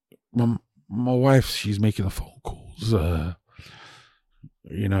 my wife, she's making the phone calls.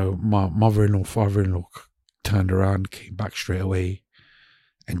 You know, my mother-in-law, father-in-law turned around, came back straight away.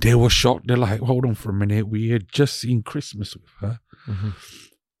 And they were shocked. They're like, hold on for a minute. We had just seen Christmas with her.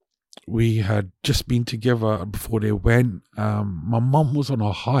 We had just been together before they went. My mum was on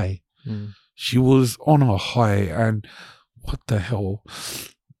a high. She was on a high, and what the hell?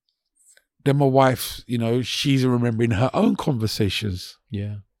 Then my wife, you know, she's remembering her own conversations.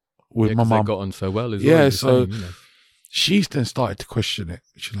 Yeah. With my mum. They got on so well as well. Yeah, so she's then started to question it.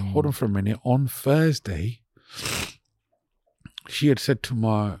 She's like, hold on for a minute. On Thursday, she had said to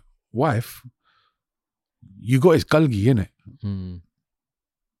my wife, you got his galgi, innit?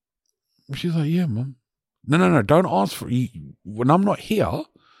 She's like, yeah, mum. No, don't ask for it. When I'm not here,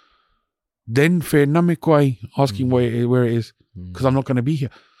 then fair namikwai asking where it is, because I'm not going to be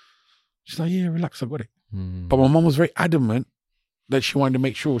here. She's like, yeah, relax, I got it. But my mum was very adamant that she wanted to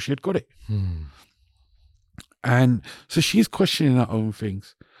make sure she had got it. And so she's questioning her own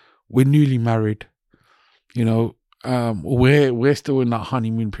things. We're newly married, you know. We're still in that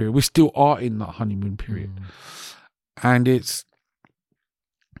honeymoon period. We still are in that honeymoon period. And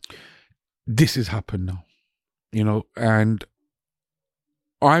this has happened now, you know, and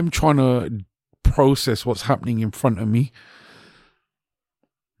I'm trying to process what's happening in front of me.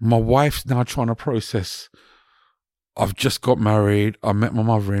 My wife's now trying to process, I've just got married, I met my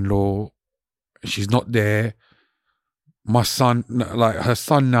mother-in-law, she's not there. My son, like her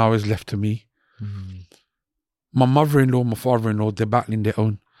son now is left to me. My mother-in-law, my father-in-law, they're battling their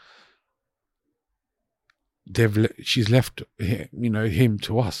own. She's left, you know, him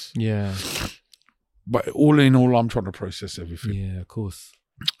to us. Yeah. But all in all, I'm trying to process everything. Yeah, of course.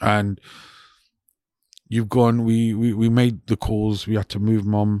 And you've gone. We made the calls. We had to move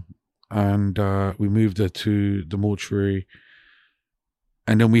mum, and we moved her to the mortuary.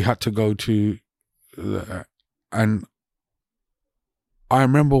 And then we had to go to, and I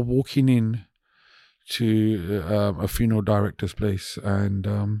remember walking in to a funeral director's place,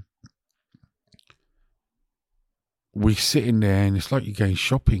 and we sitting there, and it's like you're going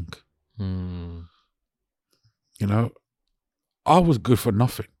shopping. You know, I was good for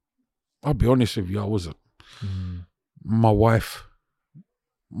nothing. I'll be honest with you, I wasn't. My wife,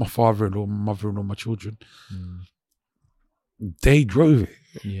 my father-in-law, my mother-in-law, my children, they drove it.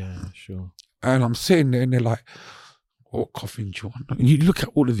 Yeah, sure. And I'm sitting there, and they're like, what coffin do you want? And you look at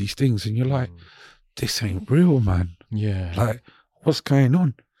all of these things, and you're like, this ain't real, man. Yeah. Like, what's going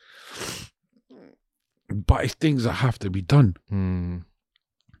on? But it's things that have to be done.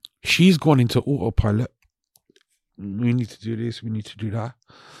 She's gone into autopilot. We need to do this, we need to do that.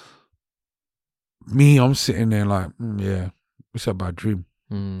 Me, I'm sitting there like, yeah, it's a bad dream.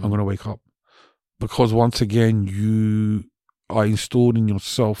 I'm going to wake up. Because once again, you are installed in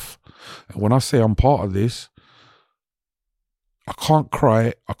yourself. And when I say I'm part of this, I can't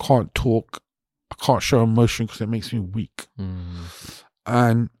cry, I can't talk, I can't show emotion because it makes me weak.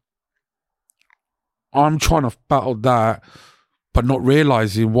 And I'm trying to battle that, but not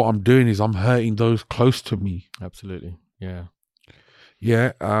realizing what I'm doing is I'm hurting those close to me. Absolutely. Yeah.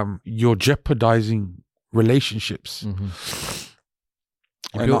 Yeah. You're jeopardizing relationships.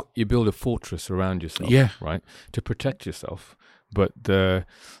 You build a fortress around yourself, right, to protect yourself. But the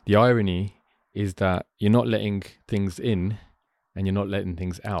irony is that you're not letting things in, and you're not letting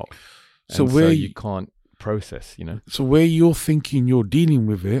things out. So you can't process, you know. So where you're thinking you're dealing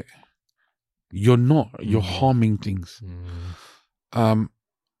with it, you're not. You're harming things. And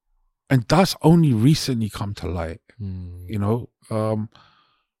that's only recently come to light. You know,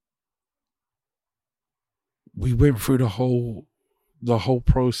 we went through the whole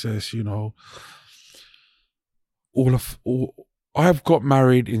process. You know, I've got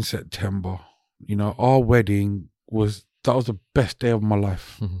married in September. You know, our wedding was the best day of my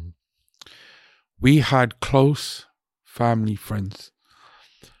life. We had close family, friends.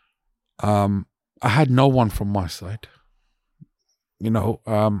 I had no one from my side. You know,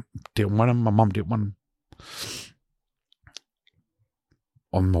 didn't want him. My mum didn't want him.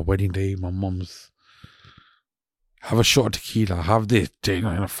 On my wedding day, my mum's have a shot of tequila, have this,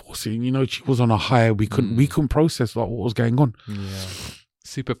 and forcing. You know, she was on a high. We couldn't process what was going on. Yeah.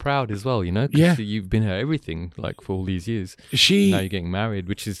 super proud as well, you know? 'Cause Yeah. you've been her everything, like, for all these years. Now She, you're getting married,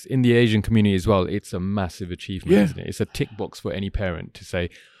 which is, in the Asian community as well, it's a massive achievement, Yeah. isn't it? It's a tick box for any parent to say,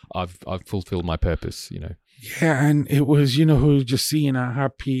 I've fulfilled my purpose, you know? yeah, and it was, just seeing her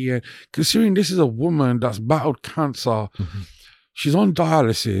happy, and considering this is a woman that's battled cancer, she's on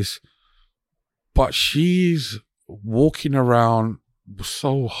dialysis, but she's walking around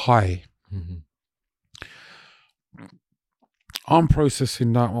so high. I'm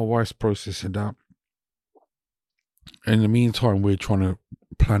processing that. My wife's processing that. In the meantime, we're trying to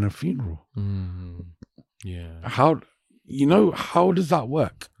plan a funeral. Yeah. How does that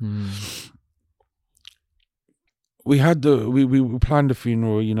work? We had we planned the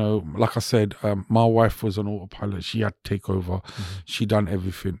funeral. Like I said, my wife was on autopilot. She had to take over. She done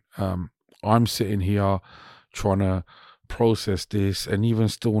everything. I'm sitting here trying to process this, and even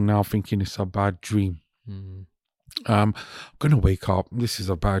still now thinking it's a bad dream. I'm gonna wake up. This is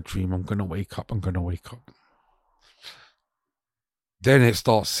a bad dream. I'm gonna wake up. Then it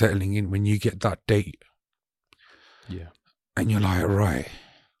starts settling in when you get that date. Yeah. And you're like, right,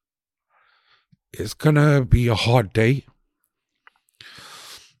 it's gonna be a hard day.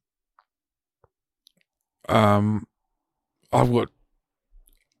 I've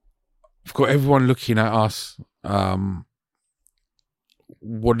got everyone looking at us.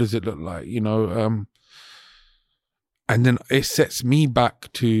 What does it look like? And then it sets me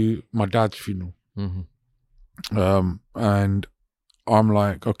back to my dad's funeral. And I'm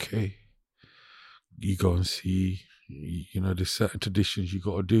like, okay, you go and see, there's certain traditions you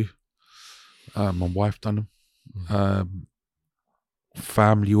got to do. My wife done them.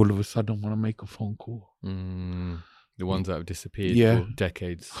 Family all of a sudden want to make a phone call. The ones that have disappeared for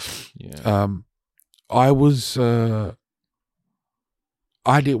decades. Yeah.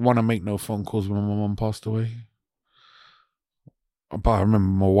 I didn't want to make no phone calls when my mum passed away. But I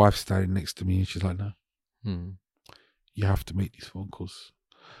remember my wife standing next to me and she's like, no, you have to make these phone calls.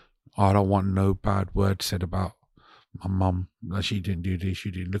 I don't want no bad word said about my mum. Like, she didn't do this, she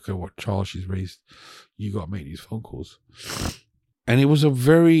didn't look at what child she's raised. You got to make these phone calls. And it was a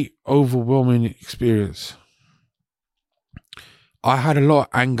very overwhelming experience. I had a lot of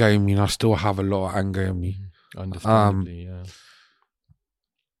anger in me, and I still have a lot of anger in me. Understandably, yeah.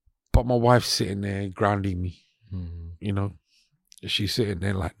 But my wife's sitting there grounding me, She's sitting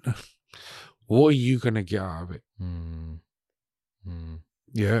there like, no, what are you going to get out of it?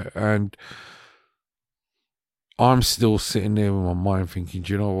 Yeah, and I'm still sitting there with my mind thinking,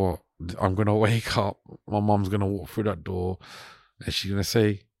 do you know what? I'm going to wake up, my mum's going to walk through that door, and she's going to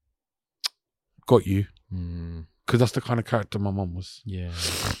say, got you. Because that's the kind of character my mum was. Yeah.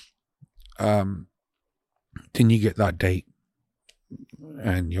 Then you get that date,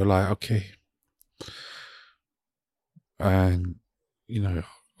 and you're like, okay. And, I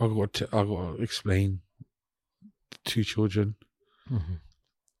got to explain to 2 children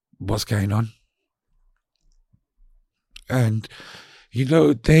what's going on. And,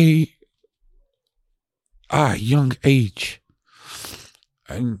 they are young age,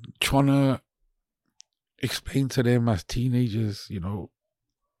 and trying to explain to them as teenagers, oh,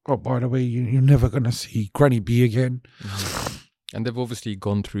 by the way, you're never going to see Granny B again. And they've obviously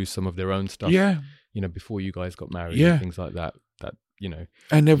gone through some of their own stuff. Yeah. Before you guys got married and things like that,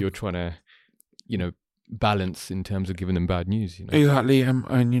 and you're trying to, balance in terms of giving them bad news, Exactly. And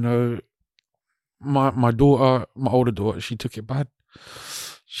my daughter, my older daughter, she took it bad.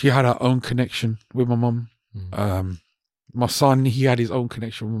 She had her own connection with my mum. My son, he had his own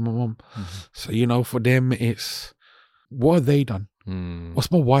connection with my mum. So, for them, it's, what have they done? What's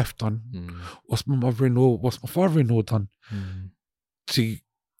my wife done? What's my mother-in-law? What's my father-in-law done? To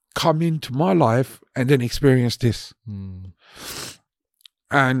come into my life and then experience this.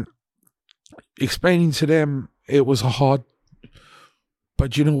 And explaining to them, it was hard.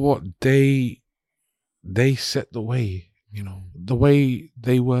 But you know what? They set the way, the way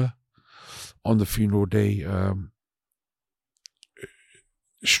they were on the funeral day,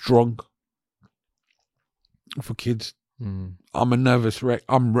 strong for kids. I'm a nervous wreck.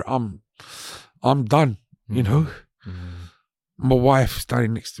 I'm done, My wife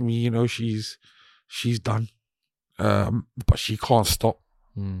standing next to me, she's done. But she can't stop.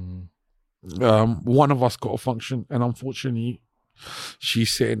 One of us got a function, and unfortunately she's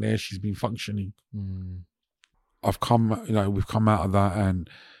sitting there, she's been functioning. We've come out of that, and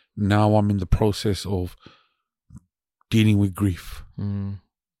now I'm in the process of dealing with grief.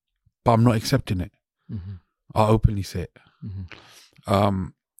 But I'm not accepting it. I openly say it.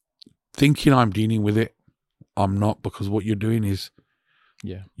 Thinking I'm dealing with it, I'm not, because what you're doing is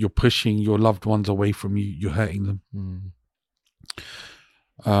you're pushing your loved ones away from you, you're hurting them.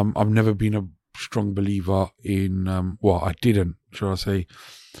 I've never been a strong believer in, I didn't, shall I say,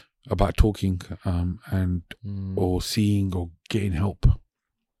 about talking and or seeing or getting help.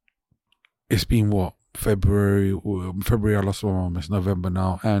 It's been February I lost my mum. It's November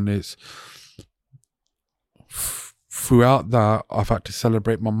now, and it's throughout that I've had to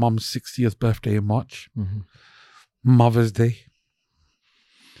celebrate my mum's 60th birthday in March, Mother's Day,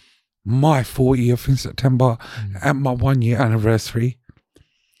 my 40th in September, and my 1 year anniversary,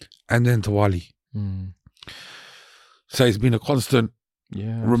 and then Diwali. So it's been a constant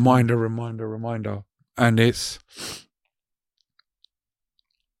reminder, and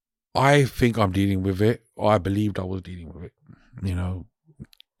I think I'm dealing with it. I believed I was dealing with it. You know,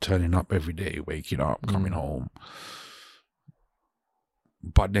 turning up every day, waking up, coming home.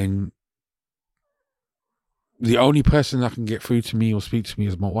 But then the only person that can get through to me or speak to me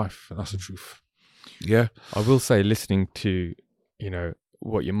is my wife. And that's the truth. Yeah. I will say, listening to,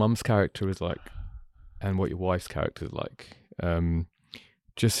 what your mum's character is like and what your wife's character is like,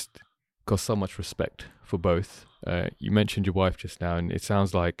 just got so much respect for both. You mentioned your wife just now, and it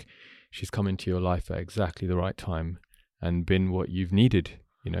sounds like she's come into your life at exactly the right time and been what you've needed,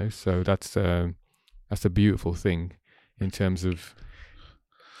 so that's a beautiful thing in terms of,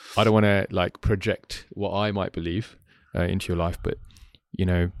 I don't want to project what I might believe into your life, but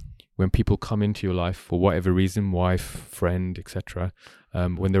when people come into your life for whatever reason, wife, friend, etc.,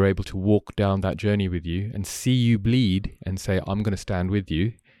 when they're able to walk down that journey with you and see you bleed and say, I'm going to stand with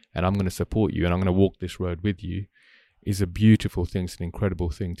you and I'm going to support you and I'm going to walk this road with you, is a beautiful thing. It's an incredible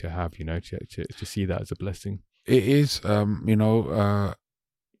thing to have, to see that as a blessing. It is. My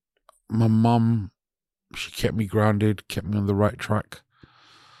mum, she kept me grounded, kept me on the right track.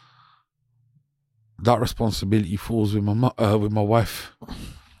 That responsibility falls with my wife.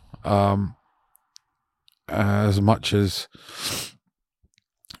 As much as,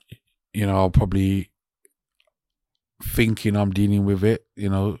 I'll probably thinking I'm dealing with it,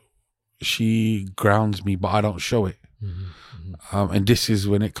 she grounds me, but I don't show it. And this is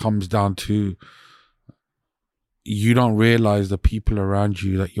when it comes down to, you don't realize the people around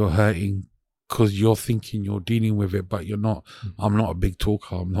you that you're hurting because you're thinking you're dealing with it, but you're not. I'm not a big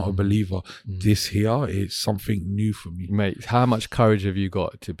talker. I'm not a believer. This here is something new for me. Mate, how much courage have you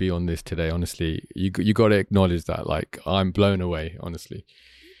got to be on this today? Honestly, you got to acknowledge that. I'm blown away, honestly.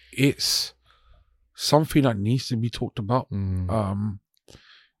 It's something that needs to be talked about. I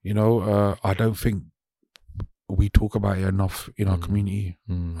don't think we talk about it enough in our community.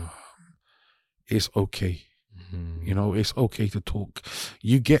 It's okay. It's okay to talk.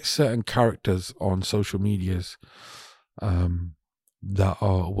 You get certain characters on social medias that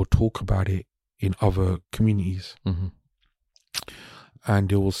will talk about it in other communities. And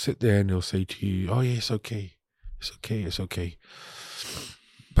they will sit there and they'll say to you, oh yeah, it's okay. It's okay. It's okay.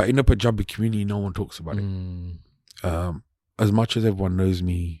 But in the Punjabi community, no one talks about it. As much as everyone knows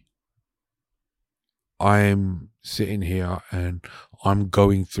me, I'm sitting here and I'm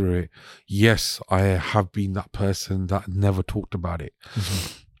going through it. Yes, I have been that person that never talked about it.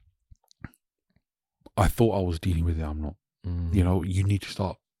 I thought I was dealing with it. I'm not. You need to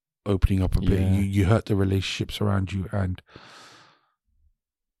start opening up a bit. You hurt the relationships around you,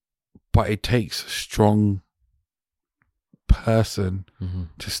 but it takes a strong person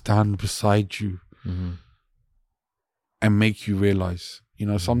to stand beside you and make you realize.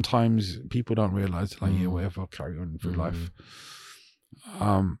 Sometimes people don't realize, whatever, carry on through life.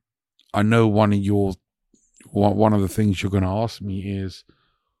 I know one of the things you're going to ask me is,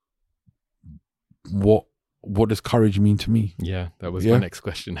 what does courage mean to me? Yeah, that was my next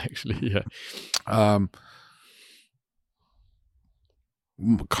question, actually. Yeah.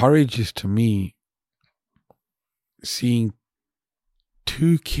 Courage is, to me, seeing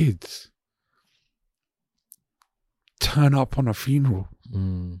two kids turn up on a funeral.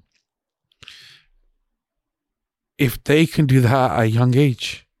 If they can do that at a young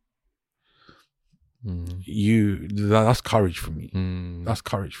age, that's courage for me. That's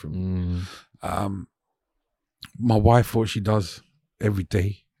courage for me. My wife, what she does every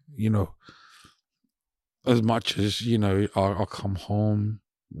day, as much as, I'll come home,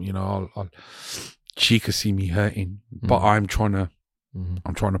 she could see me hurting, but I'm trying to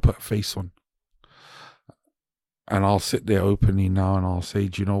put a face on. And I'll sit there openly now and I'll say,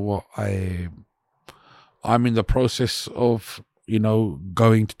 do you know what? I'm in the process of,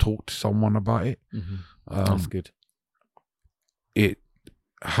 going to talk to someone about it. That's good.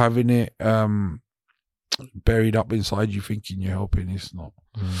 Having it buried up inside you thinking you're helping, it's not.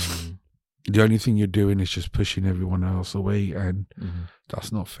 The only thing you're doing is just pushing everyone else away, and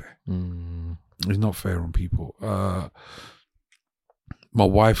that's not fair. It's not fair on people. my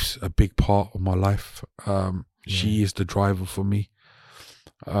wife's a big part of my life. She is the driver for me.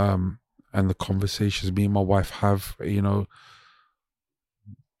 And the conversations me and my wife have, you know,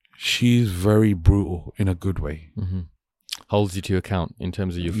 she's very brutal in a good way. Mm-hmm. Holds you to account in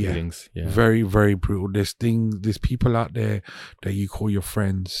terms of your feelings. Yeah. Very, very brutal. There's people out there that you call your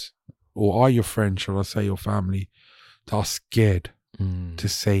friends, or are your friends, shall I say, your family, that are scared to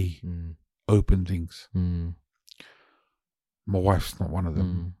say open things. My wife's not one of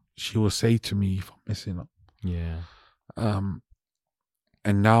them. She will say to me if I'm messing up. Yeah.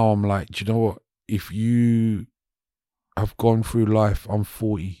 And now I'm like, do you know what? If you have gone through life, I'm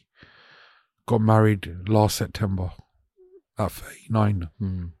 40, got married last September at 39.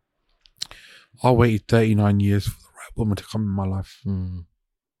 I waited 39 years for the right woman to come in my life.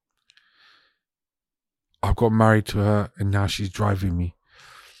 I've got married to her and now she's driving me.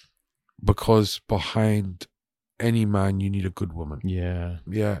 Because behind any man, you need a good woman. Yeah.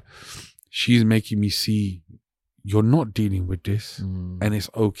 Yeah. She's making me see you're not dealing with this and it's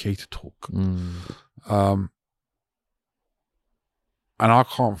okay to talk. And I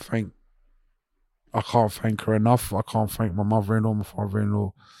can't thank her enough. I can't thank my mother-in-law, my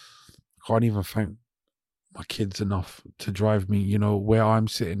father-in-law. I can't even thank my kids enough to drive me, you know, where I'm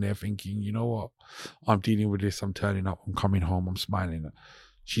sitting there thinking, you know what, I'm dealing with this, I'm turning up, I'm coming home, I'm smiling.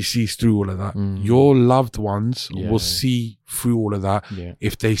 She sees through all of that. Your loved ones will see through all of that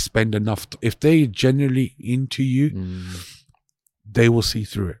if they spend enough, if they genuinely into you, they will see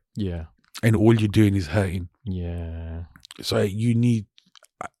through it. Yeah. And all you're doing is hurting. Yeah. So you need,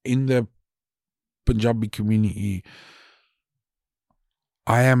 in the Punjabi community,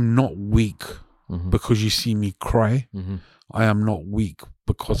 I am not weak because you see me cry. I am not weak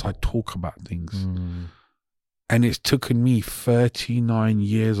because I talk about things. And it's taken me 39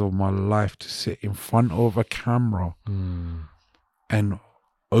 years of my life to sit in front of a camera and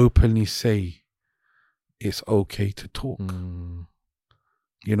openly say it's okay to talk.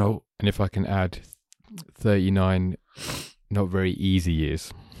 You know? And if I can add, 39 not very easy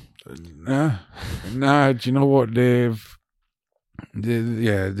years. Nah, do you know what?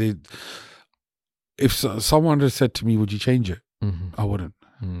 If someone had said to me, would you change it? I wouldn't.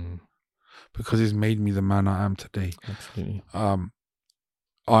 Because it's made me the man I am today. Absolutely.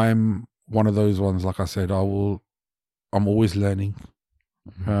 I'm one of those ones, like I said, I'm always learning.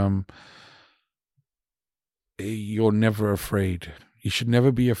 You're never afraid. You should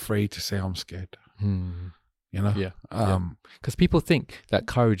never be afraid to say I'm scared. You know? Yeah. Because people think that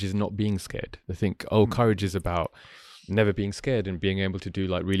courage is not being scared. They think, oh, courage is about never being scared and being able to do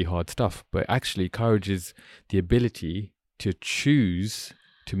like really hard stuff. But actually, courage is the ability to choose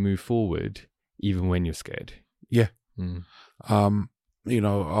to move forward even when you're scared. Yeah. You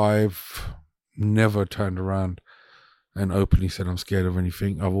know, I've never turned around and openly said I'm scared of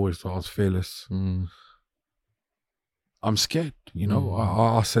anything. I've always thought I was fearless. I'm scared, you know.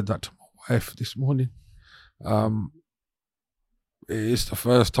 I said that to my wife this morning. It's the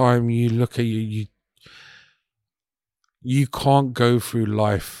first time you look at you can't go through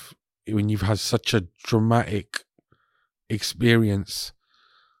life when you've had such a dramatic experience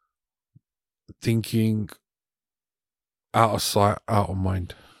thinking out of sight, out of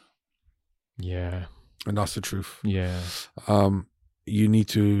mind. Yeah. And that's the truth. Yeah. You need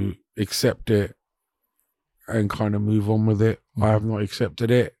to accept it and kind of move on with it. I have not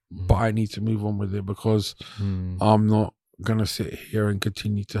accepted it, but I need to move on with it because I'm not going to sit here and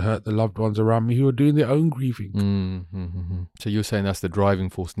continue to hurt the loved ones around me who are doing their own grieving. So you're saying that's the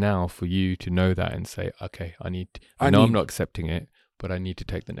driving force now for you to know that and say, okay, I'm not accepting it, but I need to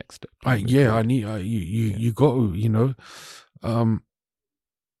take the next step. You got to, you know, I'm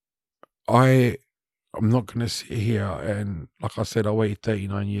not going to sit here and, like I said, I waited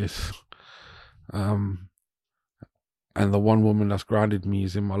 39 years. And the one woman that's grounded me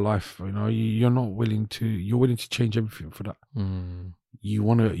is in my life. You know, you're willing to change everything for that. You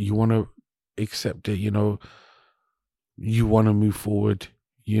want to accept it. You know, you want to move forward.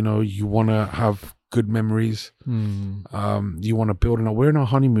 You know, you want to have good memories. You want to build. We're in our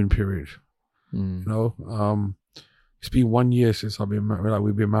honeymoon period. You know, it's been 1 year since we've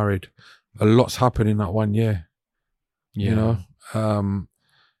been married. A lot's happened in that 1 year. Yeah. You know,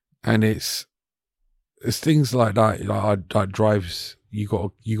 and it's things like that drives you.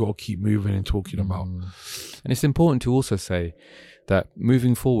 Got to keep moving and talking about. And it's important to also say that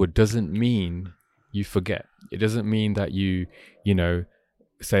moving forward doesn't mean you forget. It doesn't mean that you know,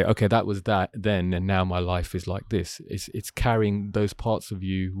 say, okay, that was that then, and now my life is like this. It's carrying those parts of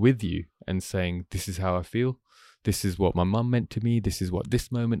you with you and saying, this is how I feel. this is what my mum meant to me, this is what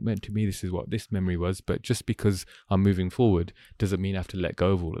this moment meant to me, this is what this memory was. But just because I'm moving forward doesn't mean I have to let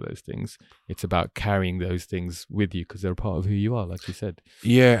go of all of those things. It's about carrying those things with you because they're a part of who you are, like you said.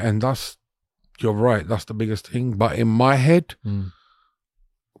 Yeah, and you're right, that's the biggest thing. But in my head,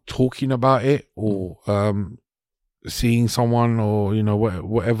 talking about it or seeing someone or, you know,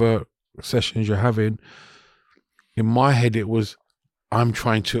 whatever sessions you're having, in my head it was, I'm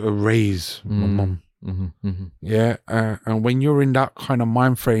trying to erase my mum. Yeah, and when you're in that kind of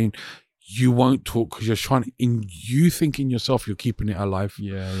mind frame, you won't talk because you're you think in yourself you're keeping it alive.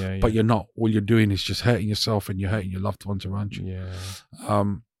 Yeah. But you're not. All you're doing is just hurting yourself and you're hurting your loved ones around you.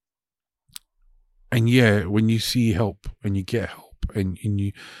 Yeah. And yeah, when you see help and you get help and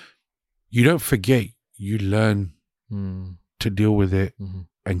you don't forget, you learn to deal with it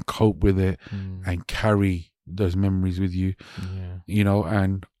and cope with it and carry those memories with you. Yeah. You know,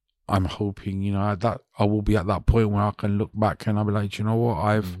 and I'm hoping, you know, that I will be at that point where I can look back and I'll be like, you know what,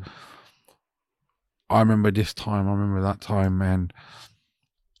 I remember this time, I remember that time, and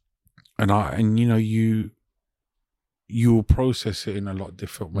you know, you will process it in a lot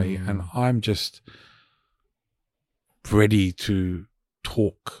different way. And I'm just ready to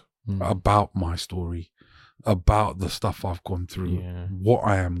talk about my story, about the stuff I've gone through, what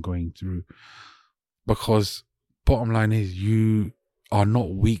I am going through, because bottom line is, you are not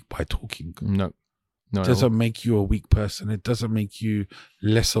weak by talking. No. It doesn't make you a weak person. It doesn't make you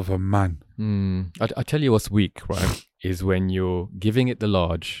less of a man. I tell you what's weak, right, is when you're giving it the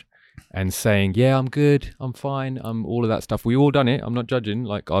large and saying, yeah, I'm good, I'm fine, I'm all of that stuff. We all done it. I'm not judging.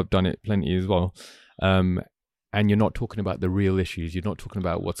 Like, I've done it plenty as well. And you're not talking about the real issues. You're not talking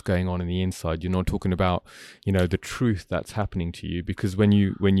about what's going on in the inside. You're not talking about, you know, the truth that's happening to you. Because when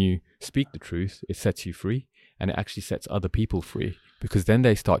you speak the truth, it sets you free, and it actually sets other people free. Because then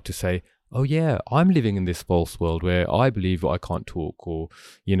they start to say, oh yeah, I'm living in this false world where I believe I can't talk, or,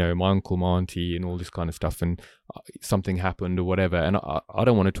 you know, my uncle, my auntie, and all this kind of stuff, and something happened or whatever, and I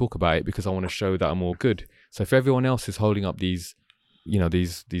don't want to talk about it because I want to show that I'm all good. So if everyone else is holding up these, you know,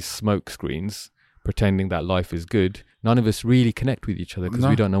 these smoke screens, pretending that life is good, none of us really connect with each other because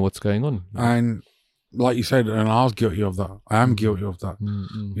we don't know what's going on. And like you said, and I was guilty of that. I am guilty of that.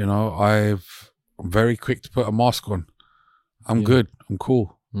 You know, I'm very quick to put a mask on. I'm good. I'm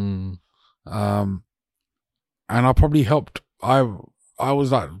cool. And I probably helped. I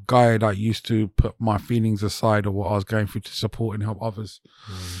was that guy that used to put my feelings aside of what I was going through to support and help others.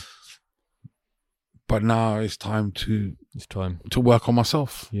 But now it's time to work on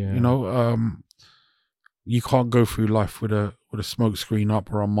myself. You know, you can't go through life with a smoke screen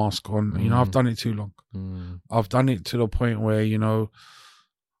up or a mask on. You know, I've done it too long. I've done it to the point where, you know,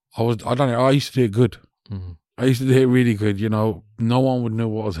 I used to do it good. I used to do it really good, you know. No one would know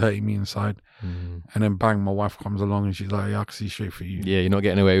what was hurting me inside. And then bang, my wife comes along and she's like, yeah, I can see straight for you. Yeah, you're not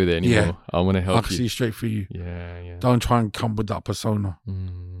getting away with it anymore. Yeah. I want to help you. I can see straight for you. Yeah. Don't try and come with that persona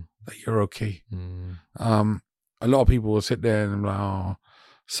that you're okay. A lot of people will sit there and be like, oh,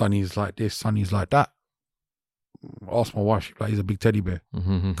 Sunny's like this, Sunny's like that. Ask my wife, she's like, he's a big teddy bear.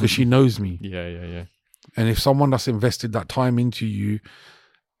 Because she knows me. Yeah. And if someone that's invested that time into you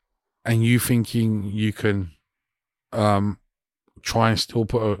and you thinking you can try and still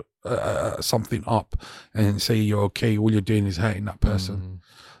put something up and say you're okay, all you're doing is hurting that person.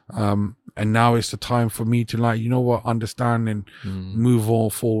 And now it's the time for me to, like, you know what, understand and move all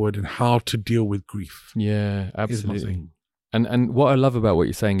forward and how to deal with grief. Yeah, absolutely. And what I love about what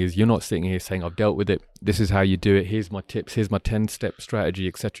you're saying is you're not sitting here saying, I've dealt with it, this is how you do it, here's my tips, here's my 10-step strategy,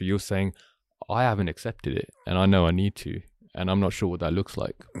 etc. You're saying, I haven't accepted it and I know I need to, and I'm not sure what that looks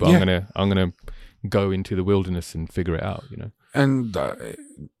like, but I'm gonna go into the wilderness and figure it out, you know. And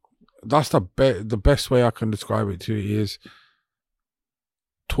that's the best way I can describe it to you is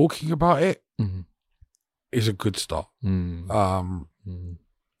talking about it is a good start.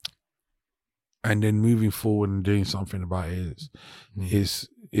 And then moving forward and doing something about it is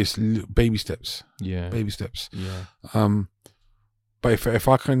baby steps. Yeah, baby steps. Yeah. But if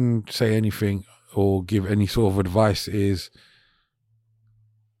I can say anything or give any sort of advice, is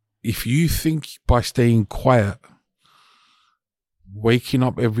if you think by staying quiet, waking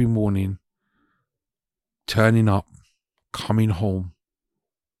up every morning, turning up, coming home,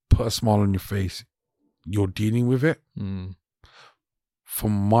 put a smile on your face, you're dealing with it.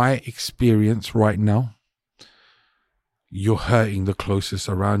 From my experience right now, you're hurting the closest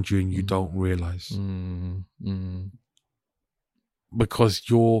around you and you don't realize. Because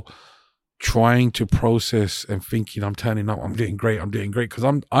you're trying to process and thinking, I'm turning up, I'm doing great, because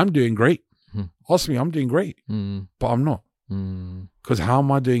I'm doing great. Ask me, I'm doing great, but I'm not. Because how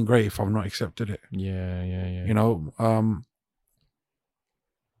am I doing great if I've not accepted it? Yeah. You know,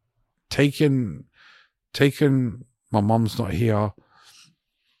 taking my mum's not here,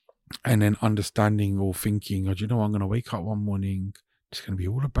 and then understanding or thinking, oh, do you know, I'm going to wake up one morning, it's going to be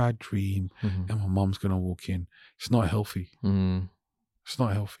all a bad dream, and my mum's going to walk in. It's not healthy. It's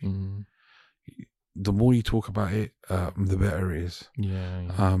not healthy. The more you talk about it, the better it is.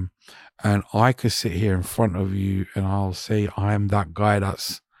 Yeah. And I could sit here in front of you and I'll say I'm that guy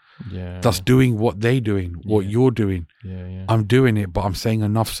that's doing what they're doing, what you're doing. Yeah. I'm doing it, but I'm saying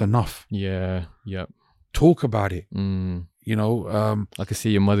enough's enough. Yeah. Yep. Talk about it. You know, I can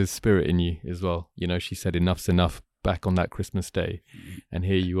see your mother's spirit in you as well. You know, she said enough's enough back on that Christmas day, and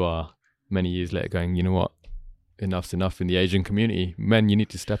here you are many years later going, you know what, enough's enough in the Asian community. Men, you need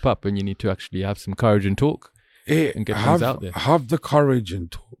to step up and you need to actually have some courage and talk and get things out there. Have the courage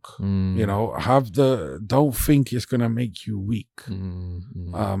and talk. You know, don't think it's going to make you weak.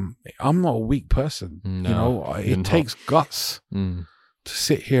 I'm not a weak person. No, you know, it takes guts to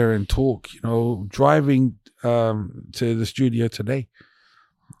sit here and talk. You know, driving to the studio today,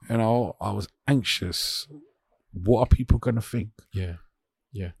 you know, I was anxious. What are people going to think? Yeah.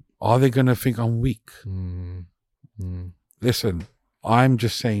 Are they going to think I'm weak? Listen, I'm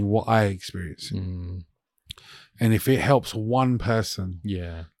just saying what I experience. And if it helps one person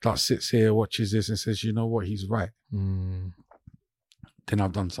that sits here, watches this and says, you know what, he's right, then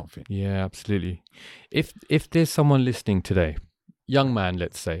I've done something. Yeah, absolutely. If there's someone listening today, young man,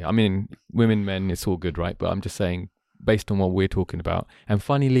 let's say, I mean, women, men, it's all good, right? But I'm just saying, based on what we're talking about, and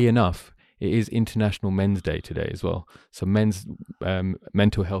funnily enough, it is International Men's Day today as well. So men's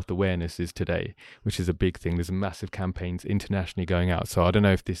mental health awareness is today, which is a big thing. There's massive campaigns internationally going out. So I don't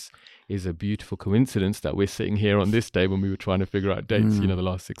know if this is a beautiful coincidence that we're sitting here on this day when we were trying to figure out dates, you know, the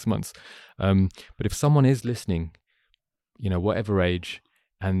last 6 months. But if someone is listening, you know, whatever age,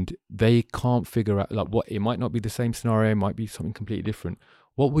 and they can't figure out, like, what, it might not be the same scenario, it might be something completely different.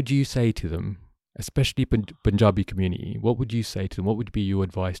 What would you say to them? Especially Punjabi community, what would you say to them? What would be your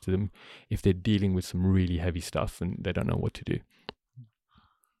advice to them if they're dealing with some really heavy stuff and they don't know what to do?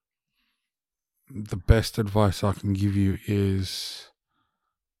 The best advice I can give you is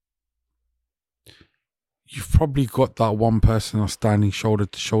you've probably got that one person that's standing shoulder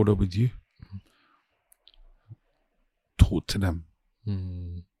to shoulder with you. Talk to them.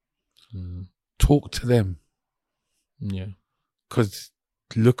 Talk to them. Yeah. Because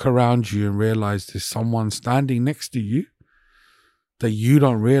look around you and realize there's someone standing next to you that you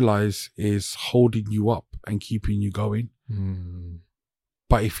don't realize is holding you up and keeping you going.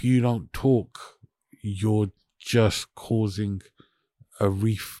 But if you don't talk, you're just causing a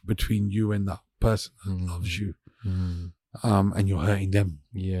reef between you and that person that loves you. And you're hurting them.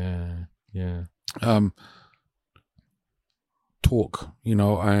 Yeah. Talk, you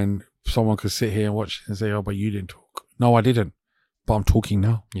know, and someone could sit here and watch and say, oh, but you didn't talk. No, I didn't. But I'm talking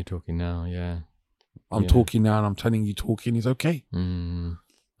now. You're talking now, yeah. I'm talking now, and I'm telling you talking is okay.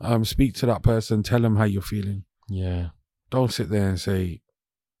 Speak to that person, tell them how you're feeling. Yeah. Don't sit there and say,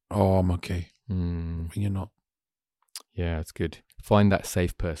 oh, I'm okay. When you're not. Yeah, it's good. Find that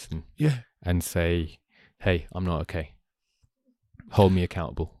safe person. Yeah. And say, hey, I'm not okay. Hold me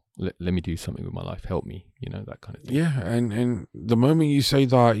accountable. Let me do something with my life. Help me, you know, that kind of thing. Yeah, and the moment you say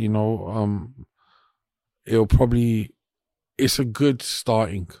that, you know, it's a good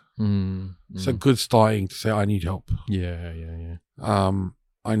starting. It's a good starting to say, I need help. Yeah.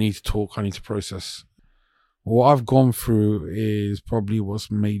 I need to talk. I need to process. What I've gone through is probably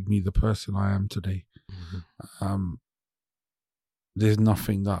what's made me the person I am today. There's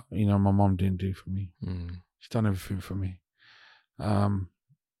nothing that, you know, my mom didn't do for me. She's done everything for me.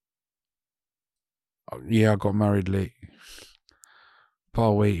 Yeah, I got married late, but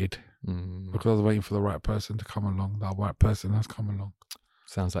I waited because I was waiting for the right person to come along. That right person has come along.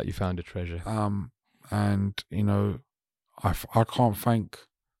 Sounds like you found a treasure. And you know, I can't thank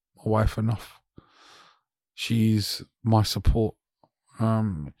my wife enough. She's my support.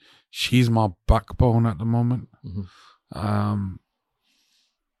 She's my backbone at the moment. And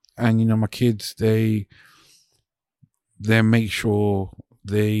you know, my kids, they make sure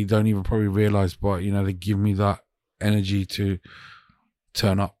they don't even probably realize, but you know, they give me that energy to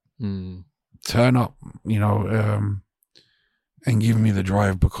turn up, you know, and give me the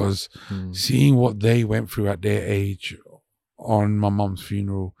drive, because seeing what they went through at their age on my mum's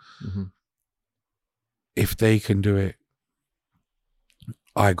funeral, if they can do it,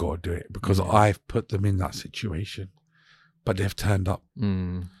 I gotta do it, because I've put them in that situation, but they've turned up.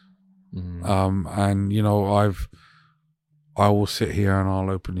 And you know, I will sit here and I'll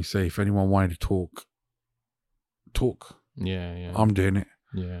openly say, if anyone wanted to talk, Yeah. I'm doing it.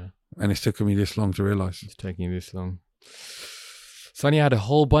 Yeah. And it's taken me this long to realize. It's taking you this long. Sonny, I had a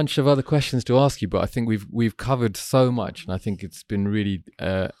whole bunch of other questions to ask you, but I think we've covered so much, and I think it's been really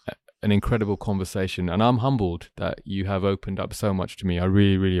an incredible conversation. And I'm humbled that you have opened up so much to me. I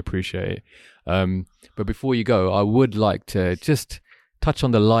really, really appreciate it. But before you go, I would like to just touch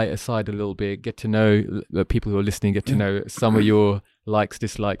on the lighter side a little bit, get to know the people who are listening, get to know some of your likes,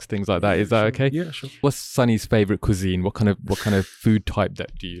 dislikes, things like that. Is that okay? Yeah, sure. What's Sonny's favorite cuisine? What kind of food type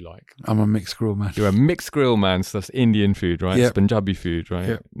that do you like? I'm a mixed grill man. You're a mixed grill man, so that's Indian food, right? Yep. It's Punjabi food, right?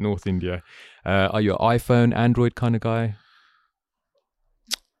 Yep. North India. Are you an iPhone, Android kind of guy?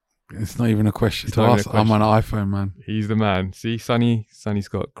 It's not even a question It's to not even ask. a question. I'm an iPhone man. He's the man. See, Sonny's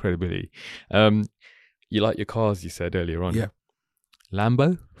got credibility. You like your cars, you said earlier on. Yeah.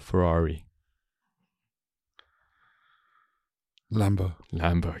 Lambo, Ferrari. Lambo.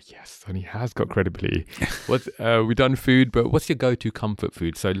 Yes, Sonny has got credibility. We done food, but what's your go-to comfort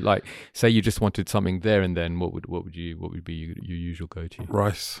food? So, like, say you just wanted something there and then, what would be your usual go-to?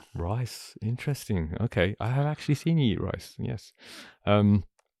 Rice. Rice. Interesting. Okay, I have actually seen you eat rice. Yes.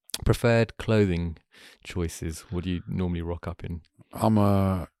 Preferred clothing choices. What do you normally rock up in? I'm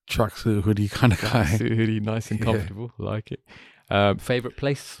a tracksuit hoodie kind of guy. Tracksuit hoodie, nice and comfortable. Like it. Favorite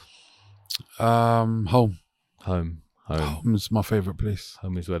place? Home. Home. Home's my favorite place.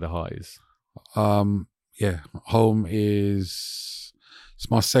 Home is where the heart is. Yeah. Home is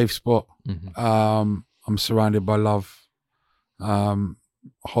it's my safe spot. Mm-hmm. I'm surrounded by love.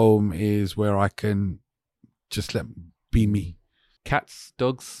 Home is where I can just be me. Cats,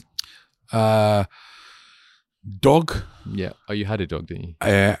 dogs. Dog. Yeah. Oh, you had a dog, didn't you?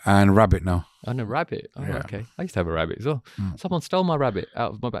 And rabbit now. And a rabbit. Oh, Yeah. okay. I used to have a rabbit as well. Someone stole my rabbit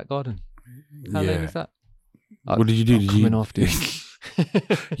out of my back garden. How lame is that? What did you do? I'm coming after you.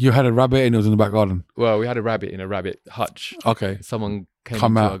 You had a rabbit and it was in the back garden. Well, we had a rabbit in a rabbit hutch. Okay. Someone came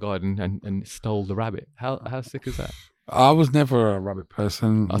Come into out. our garden and stole the rabbit. How sick is that? I was never a rabbit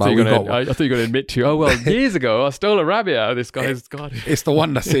person. I thought you were going to admit to, oh, well, years ago, I stole a rabbit out of this guy's garden. It's the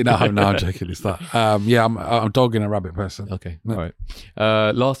one that's sitting at home now. I'm joking. It's that. Yeah, I'm a dog and a rabbit person. Okay. All right.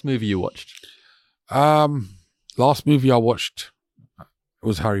 Last movie you watched? Last movie I watched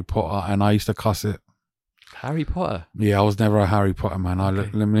was Harry Potter, and I used to cuss it. Harry Potter? Yeah, I was never a Harry Potter man. Okay.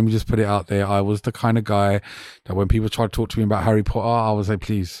 Let me just put it out there. I was the kind of guy that when people try to talk to me about Harry Potter, I would say,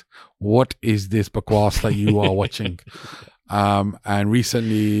 please, what is this bakwas that you are watching? And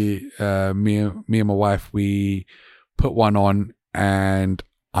recently, me and my wife, we put one on, and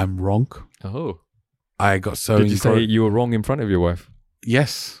I'm wrong. Oh. I got so. Did you say you were wrong in front of your wife?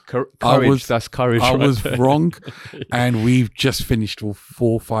 Yes. Courage. That's courage. I right was there. wrong, and we've just finished all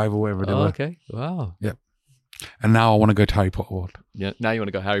 4 or 5 or whatever they were. Okay. Wow. Yep. And now I want to go to Harry Potter World. Yeah. Now you want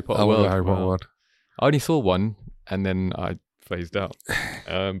to go Harry Potter I want to World. go Harry Potter Wow. World. I only saw one, and then I phased out.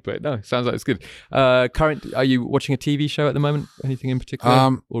 But no, sounds like it's good. Are you watching a TV show at the moment? Anything in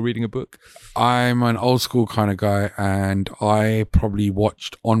particular? Or reading a book? I'm an old school kind of guy, and I probably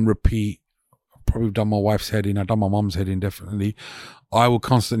watched on repeat. Probably done my wife's head in. I've done my mum's head in, definitely. I will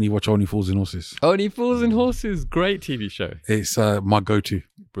constantly watch Only Fools and Horses. Only Fools and Horses. Great TV show. It's my go-to.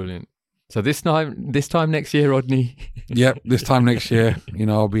 Brilliant. So this time next year, Rodney. Yep, this time next year,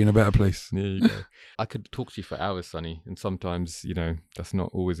 I'll be in a better place. There you go. I could talk to you for hours, Sonny, and sometimes, that's not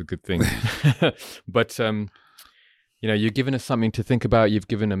always a good thing. But, you're giving us something to think about. You've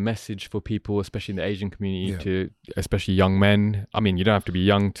given a message for people, especially in the Asian community, especially young men. I mean, you don't have to be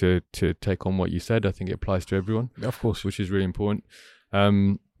young to take on what you said. I think it applies to everyone. Of course. Which is really important.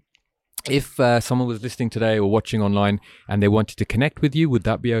 If someone was listening today or watching online and they wanted to connect with you, would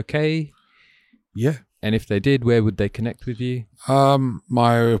that be okay? Yeah. And if they did, where would they connect with you?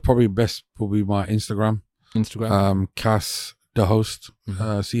 My probably best will be my Instagram. Cass the host.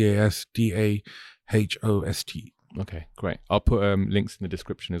 CASDAHOST. Okay, great. I'll put links in the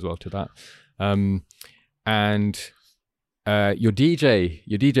description as well to that. And your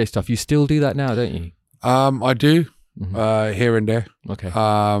DJ stuff, you still do that now, don't you? I do. Here and there. Okay.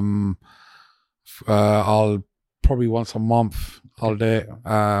 I'll probably once a month I'll do it.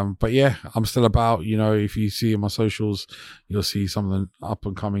 But yeah, I'm still about, if you see in my socials, you'll see some of the up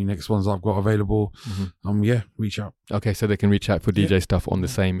and coming next ones I've got available. Reach out. Okay, so they can reach out for DJ stuff on the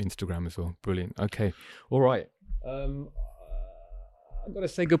same Instagram as well. Brilliant. Okay. All right. I've got to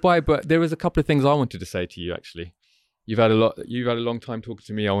say goodbye, but there was a couple of things I wanted to say to you actually. You've had a long time talking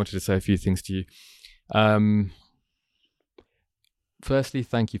to me. I wanted to say a few things to you. Firstly,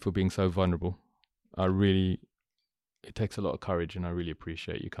 thank you for being so vulnerable. It takes a lot of courage, and I really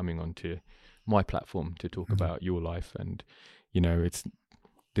appreciate you coming onto my platform to talk about your life. And,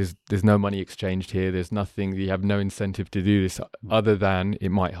 there's no money exchanged here. There's nothing. You have no incentive to do this other than it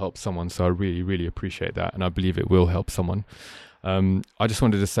might help someone. So I really, really appreciate that, and I believe it will help someone. I just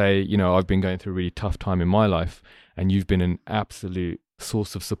wanted to say, I've been going through a really tough time in my life, and you've been an absolute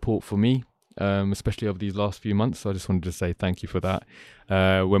source of support for me, especially over these last few months. So I just wanted to say thank you for that.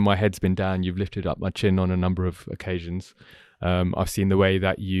 When my head's been down, you've lifted up my chin on a number of occasions. I've seen the way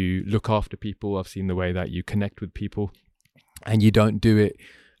that you look after people. I've seen the way that you connect with people, and you don't do it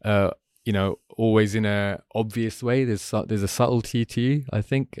always in a obvious way. There's a subtlety to you, I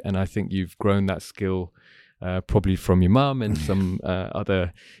think, and I think you've grown that skill probably from your mum and some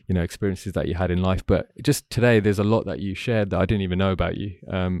other experiences that you had in life. But just today, there's a lot that you shared that I didn't even know about you,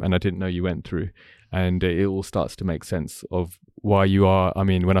 and I didn't know you went through, and it all starts to make sense of why you are. I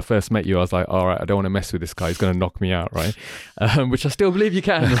mean, when I first met you, I was like, all right, I don't want to mess with this guy, he's going to knock me out, right? Which I still believe you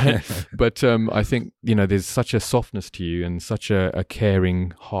can, right? But I think there's such a softness to you and such a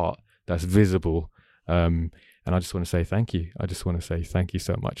caring heart that's visible, and I just want to say thank you. I just want to say thank you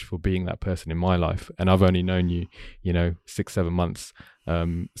so much for being that person in my life. And I've only known you 6-7 months,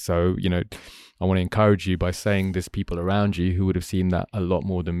 so I want to encourage you by saying there's people around you who would have seen that a lot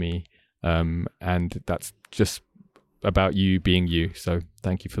more than me, and that's just about you being you. So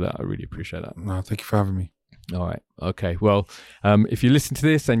thank you for that. I really appreciate that. No, thank you for having me. All right. Okay. Well, if you listen to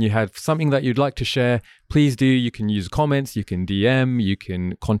this and you have something that you'd like to share, please do. You can use comments, you can DM, you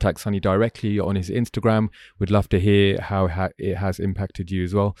can contact Sunny directly on his Instagram. We'd love to hear how it has impacted you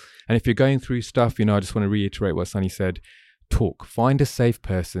as well. And if you're going through stuff, I just want to reiterate what Sunny said. Talk. Find a safe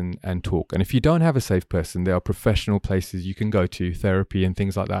person and talk. And if you don't have a safe person, there are professional places you can go to, therapy and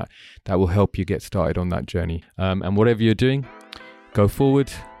things like that, that will help you get started on that journey. And whatever you're doing, go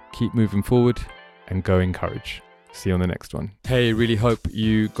forward, keep moving forward, and go encourage. See you on the next one. Hey, really hope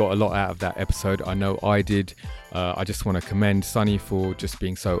you got a lot out of that episode. I know I did. I just want to commend Sunny for just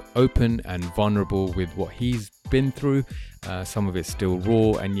being so open and vulnerable with what he's been through. Some of it's still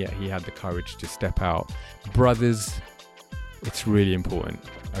raw, and yet he had the courage to step out. Brothers, it's really important,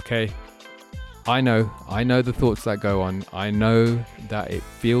 okay? I know the thoughts that go on. I know that it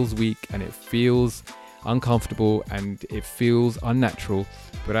feels weak and it feels uncomfortable and it feels unnatural,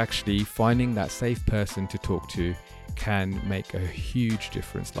 but actually finding that safe person to talk to can make a huge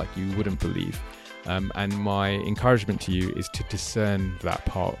difference like you wouldn't believe. And my encouragement to you is to discern that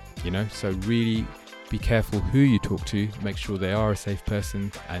part, so really be careful who you talk to. Make sure they are a safe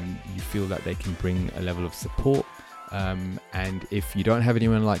person and you feel that they can bring a level of support. And if you don't have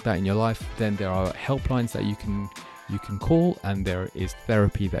anyone like that in your life, then there are helplines that you can call, and there is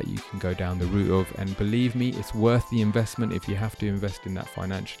therapy that you can go down the route of. And believe me, it's worth the investment if you have to invest in that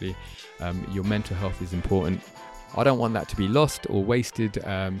financially. Your mental health is important. I don't want that to be lost or wasted.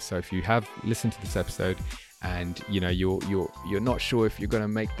 So if you have listened to this episode and you're not sure if you're going to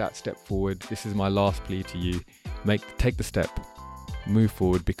make that step forward, this is my last plea to you. Take the step. Move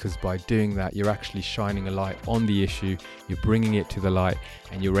forward, because by doing that you're actually shining a light on the issue, you're bringing it to the light,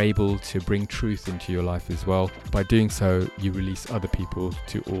 and you're able to bring truth into your life as well. By doing so, you release other people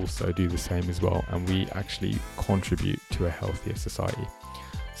to also do the same as well, and we actually contribute to a healthier society.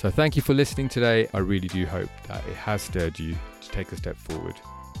 So thank you for listening today. I really do hope that it has stirred you to take a step forward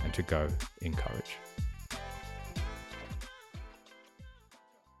and to go encourage.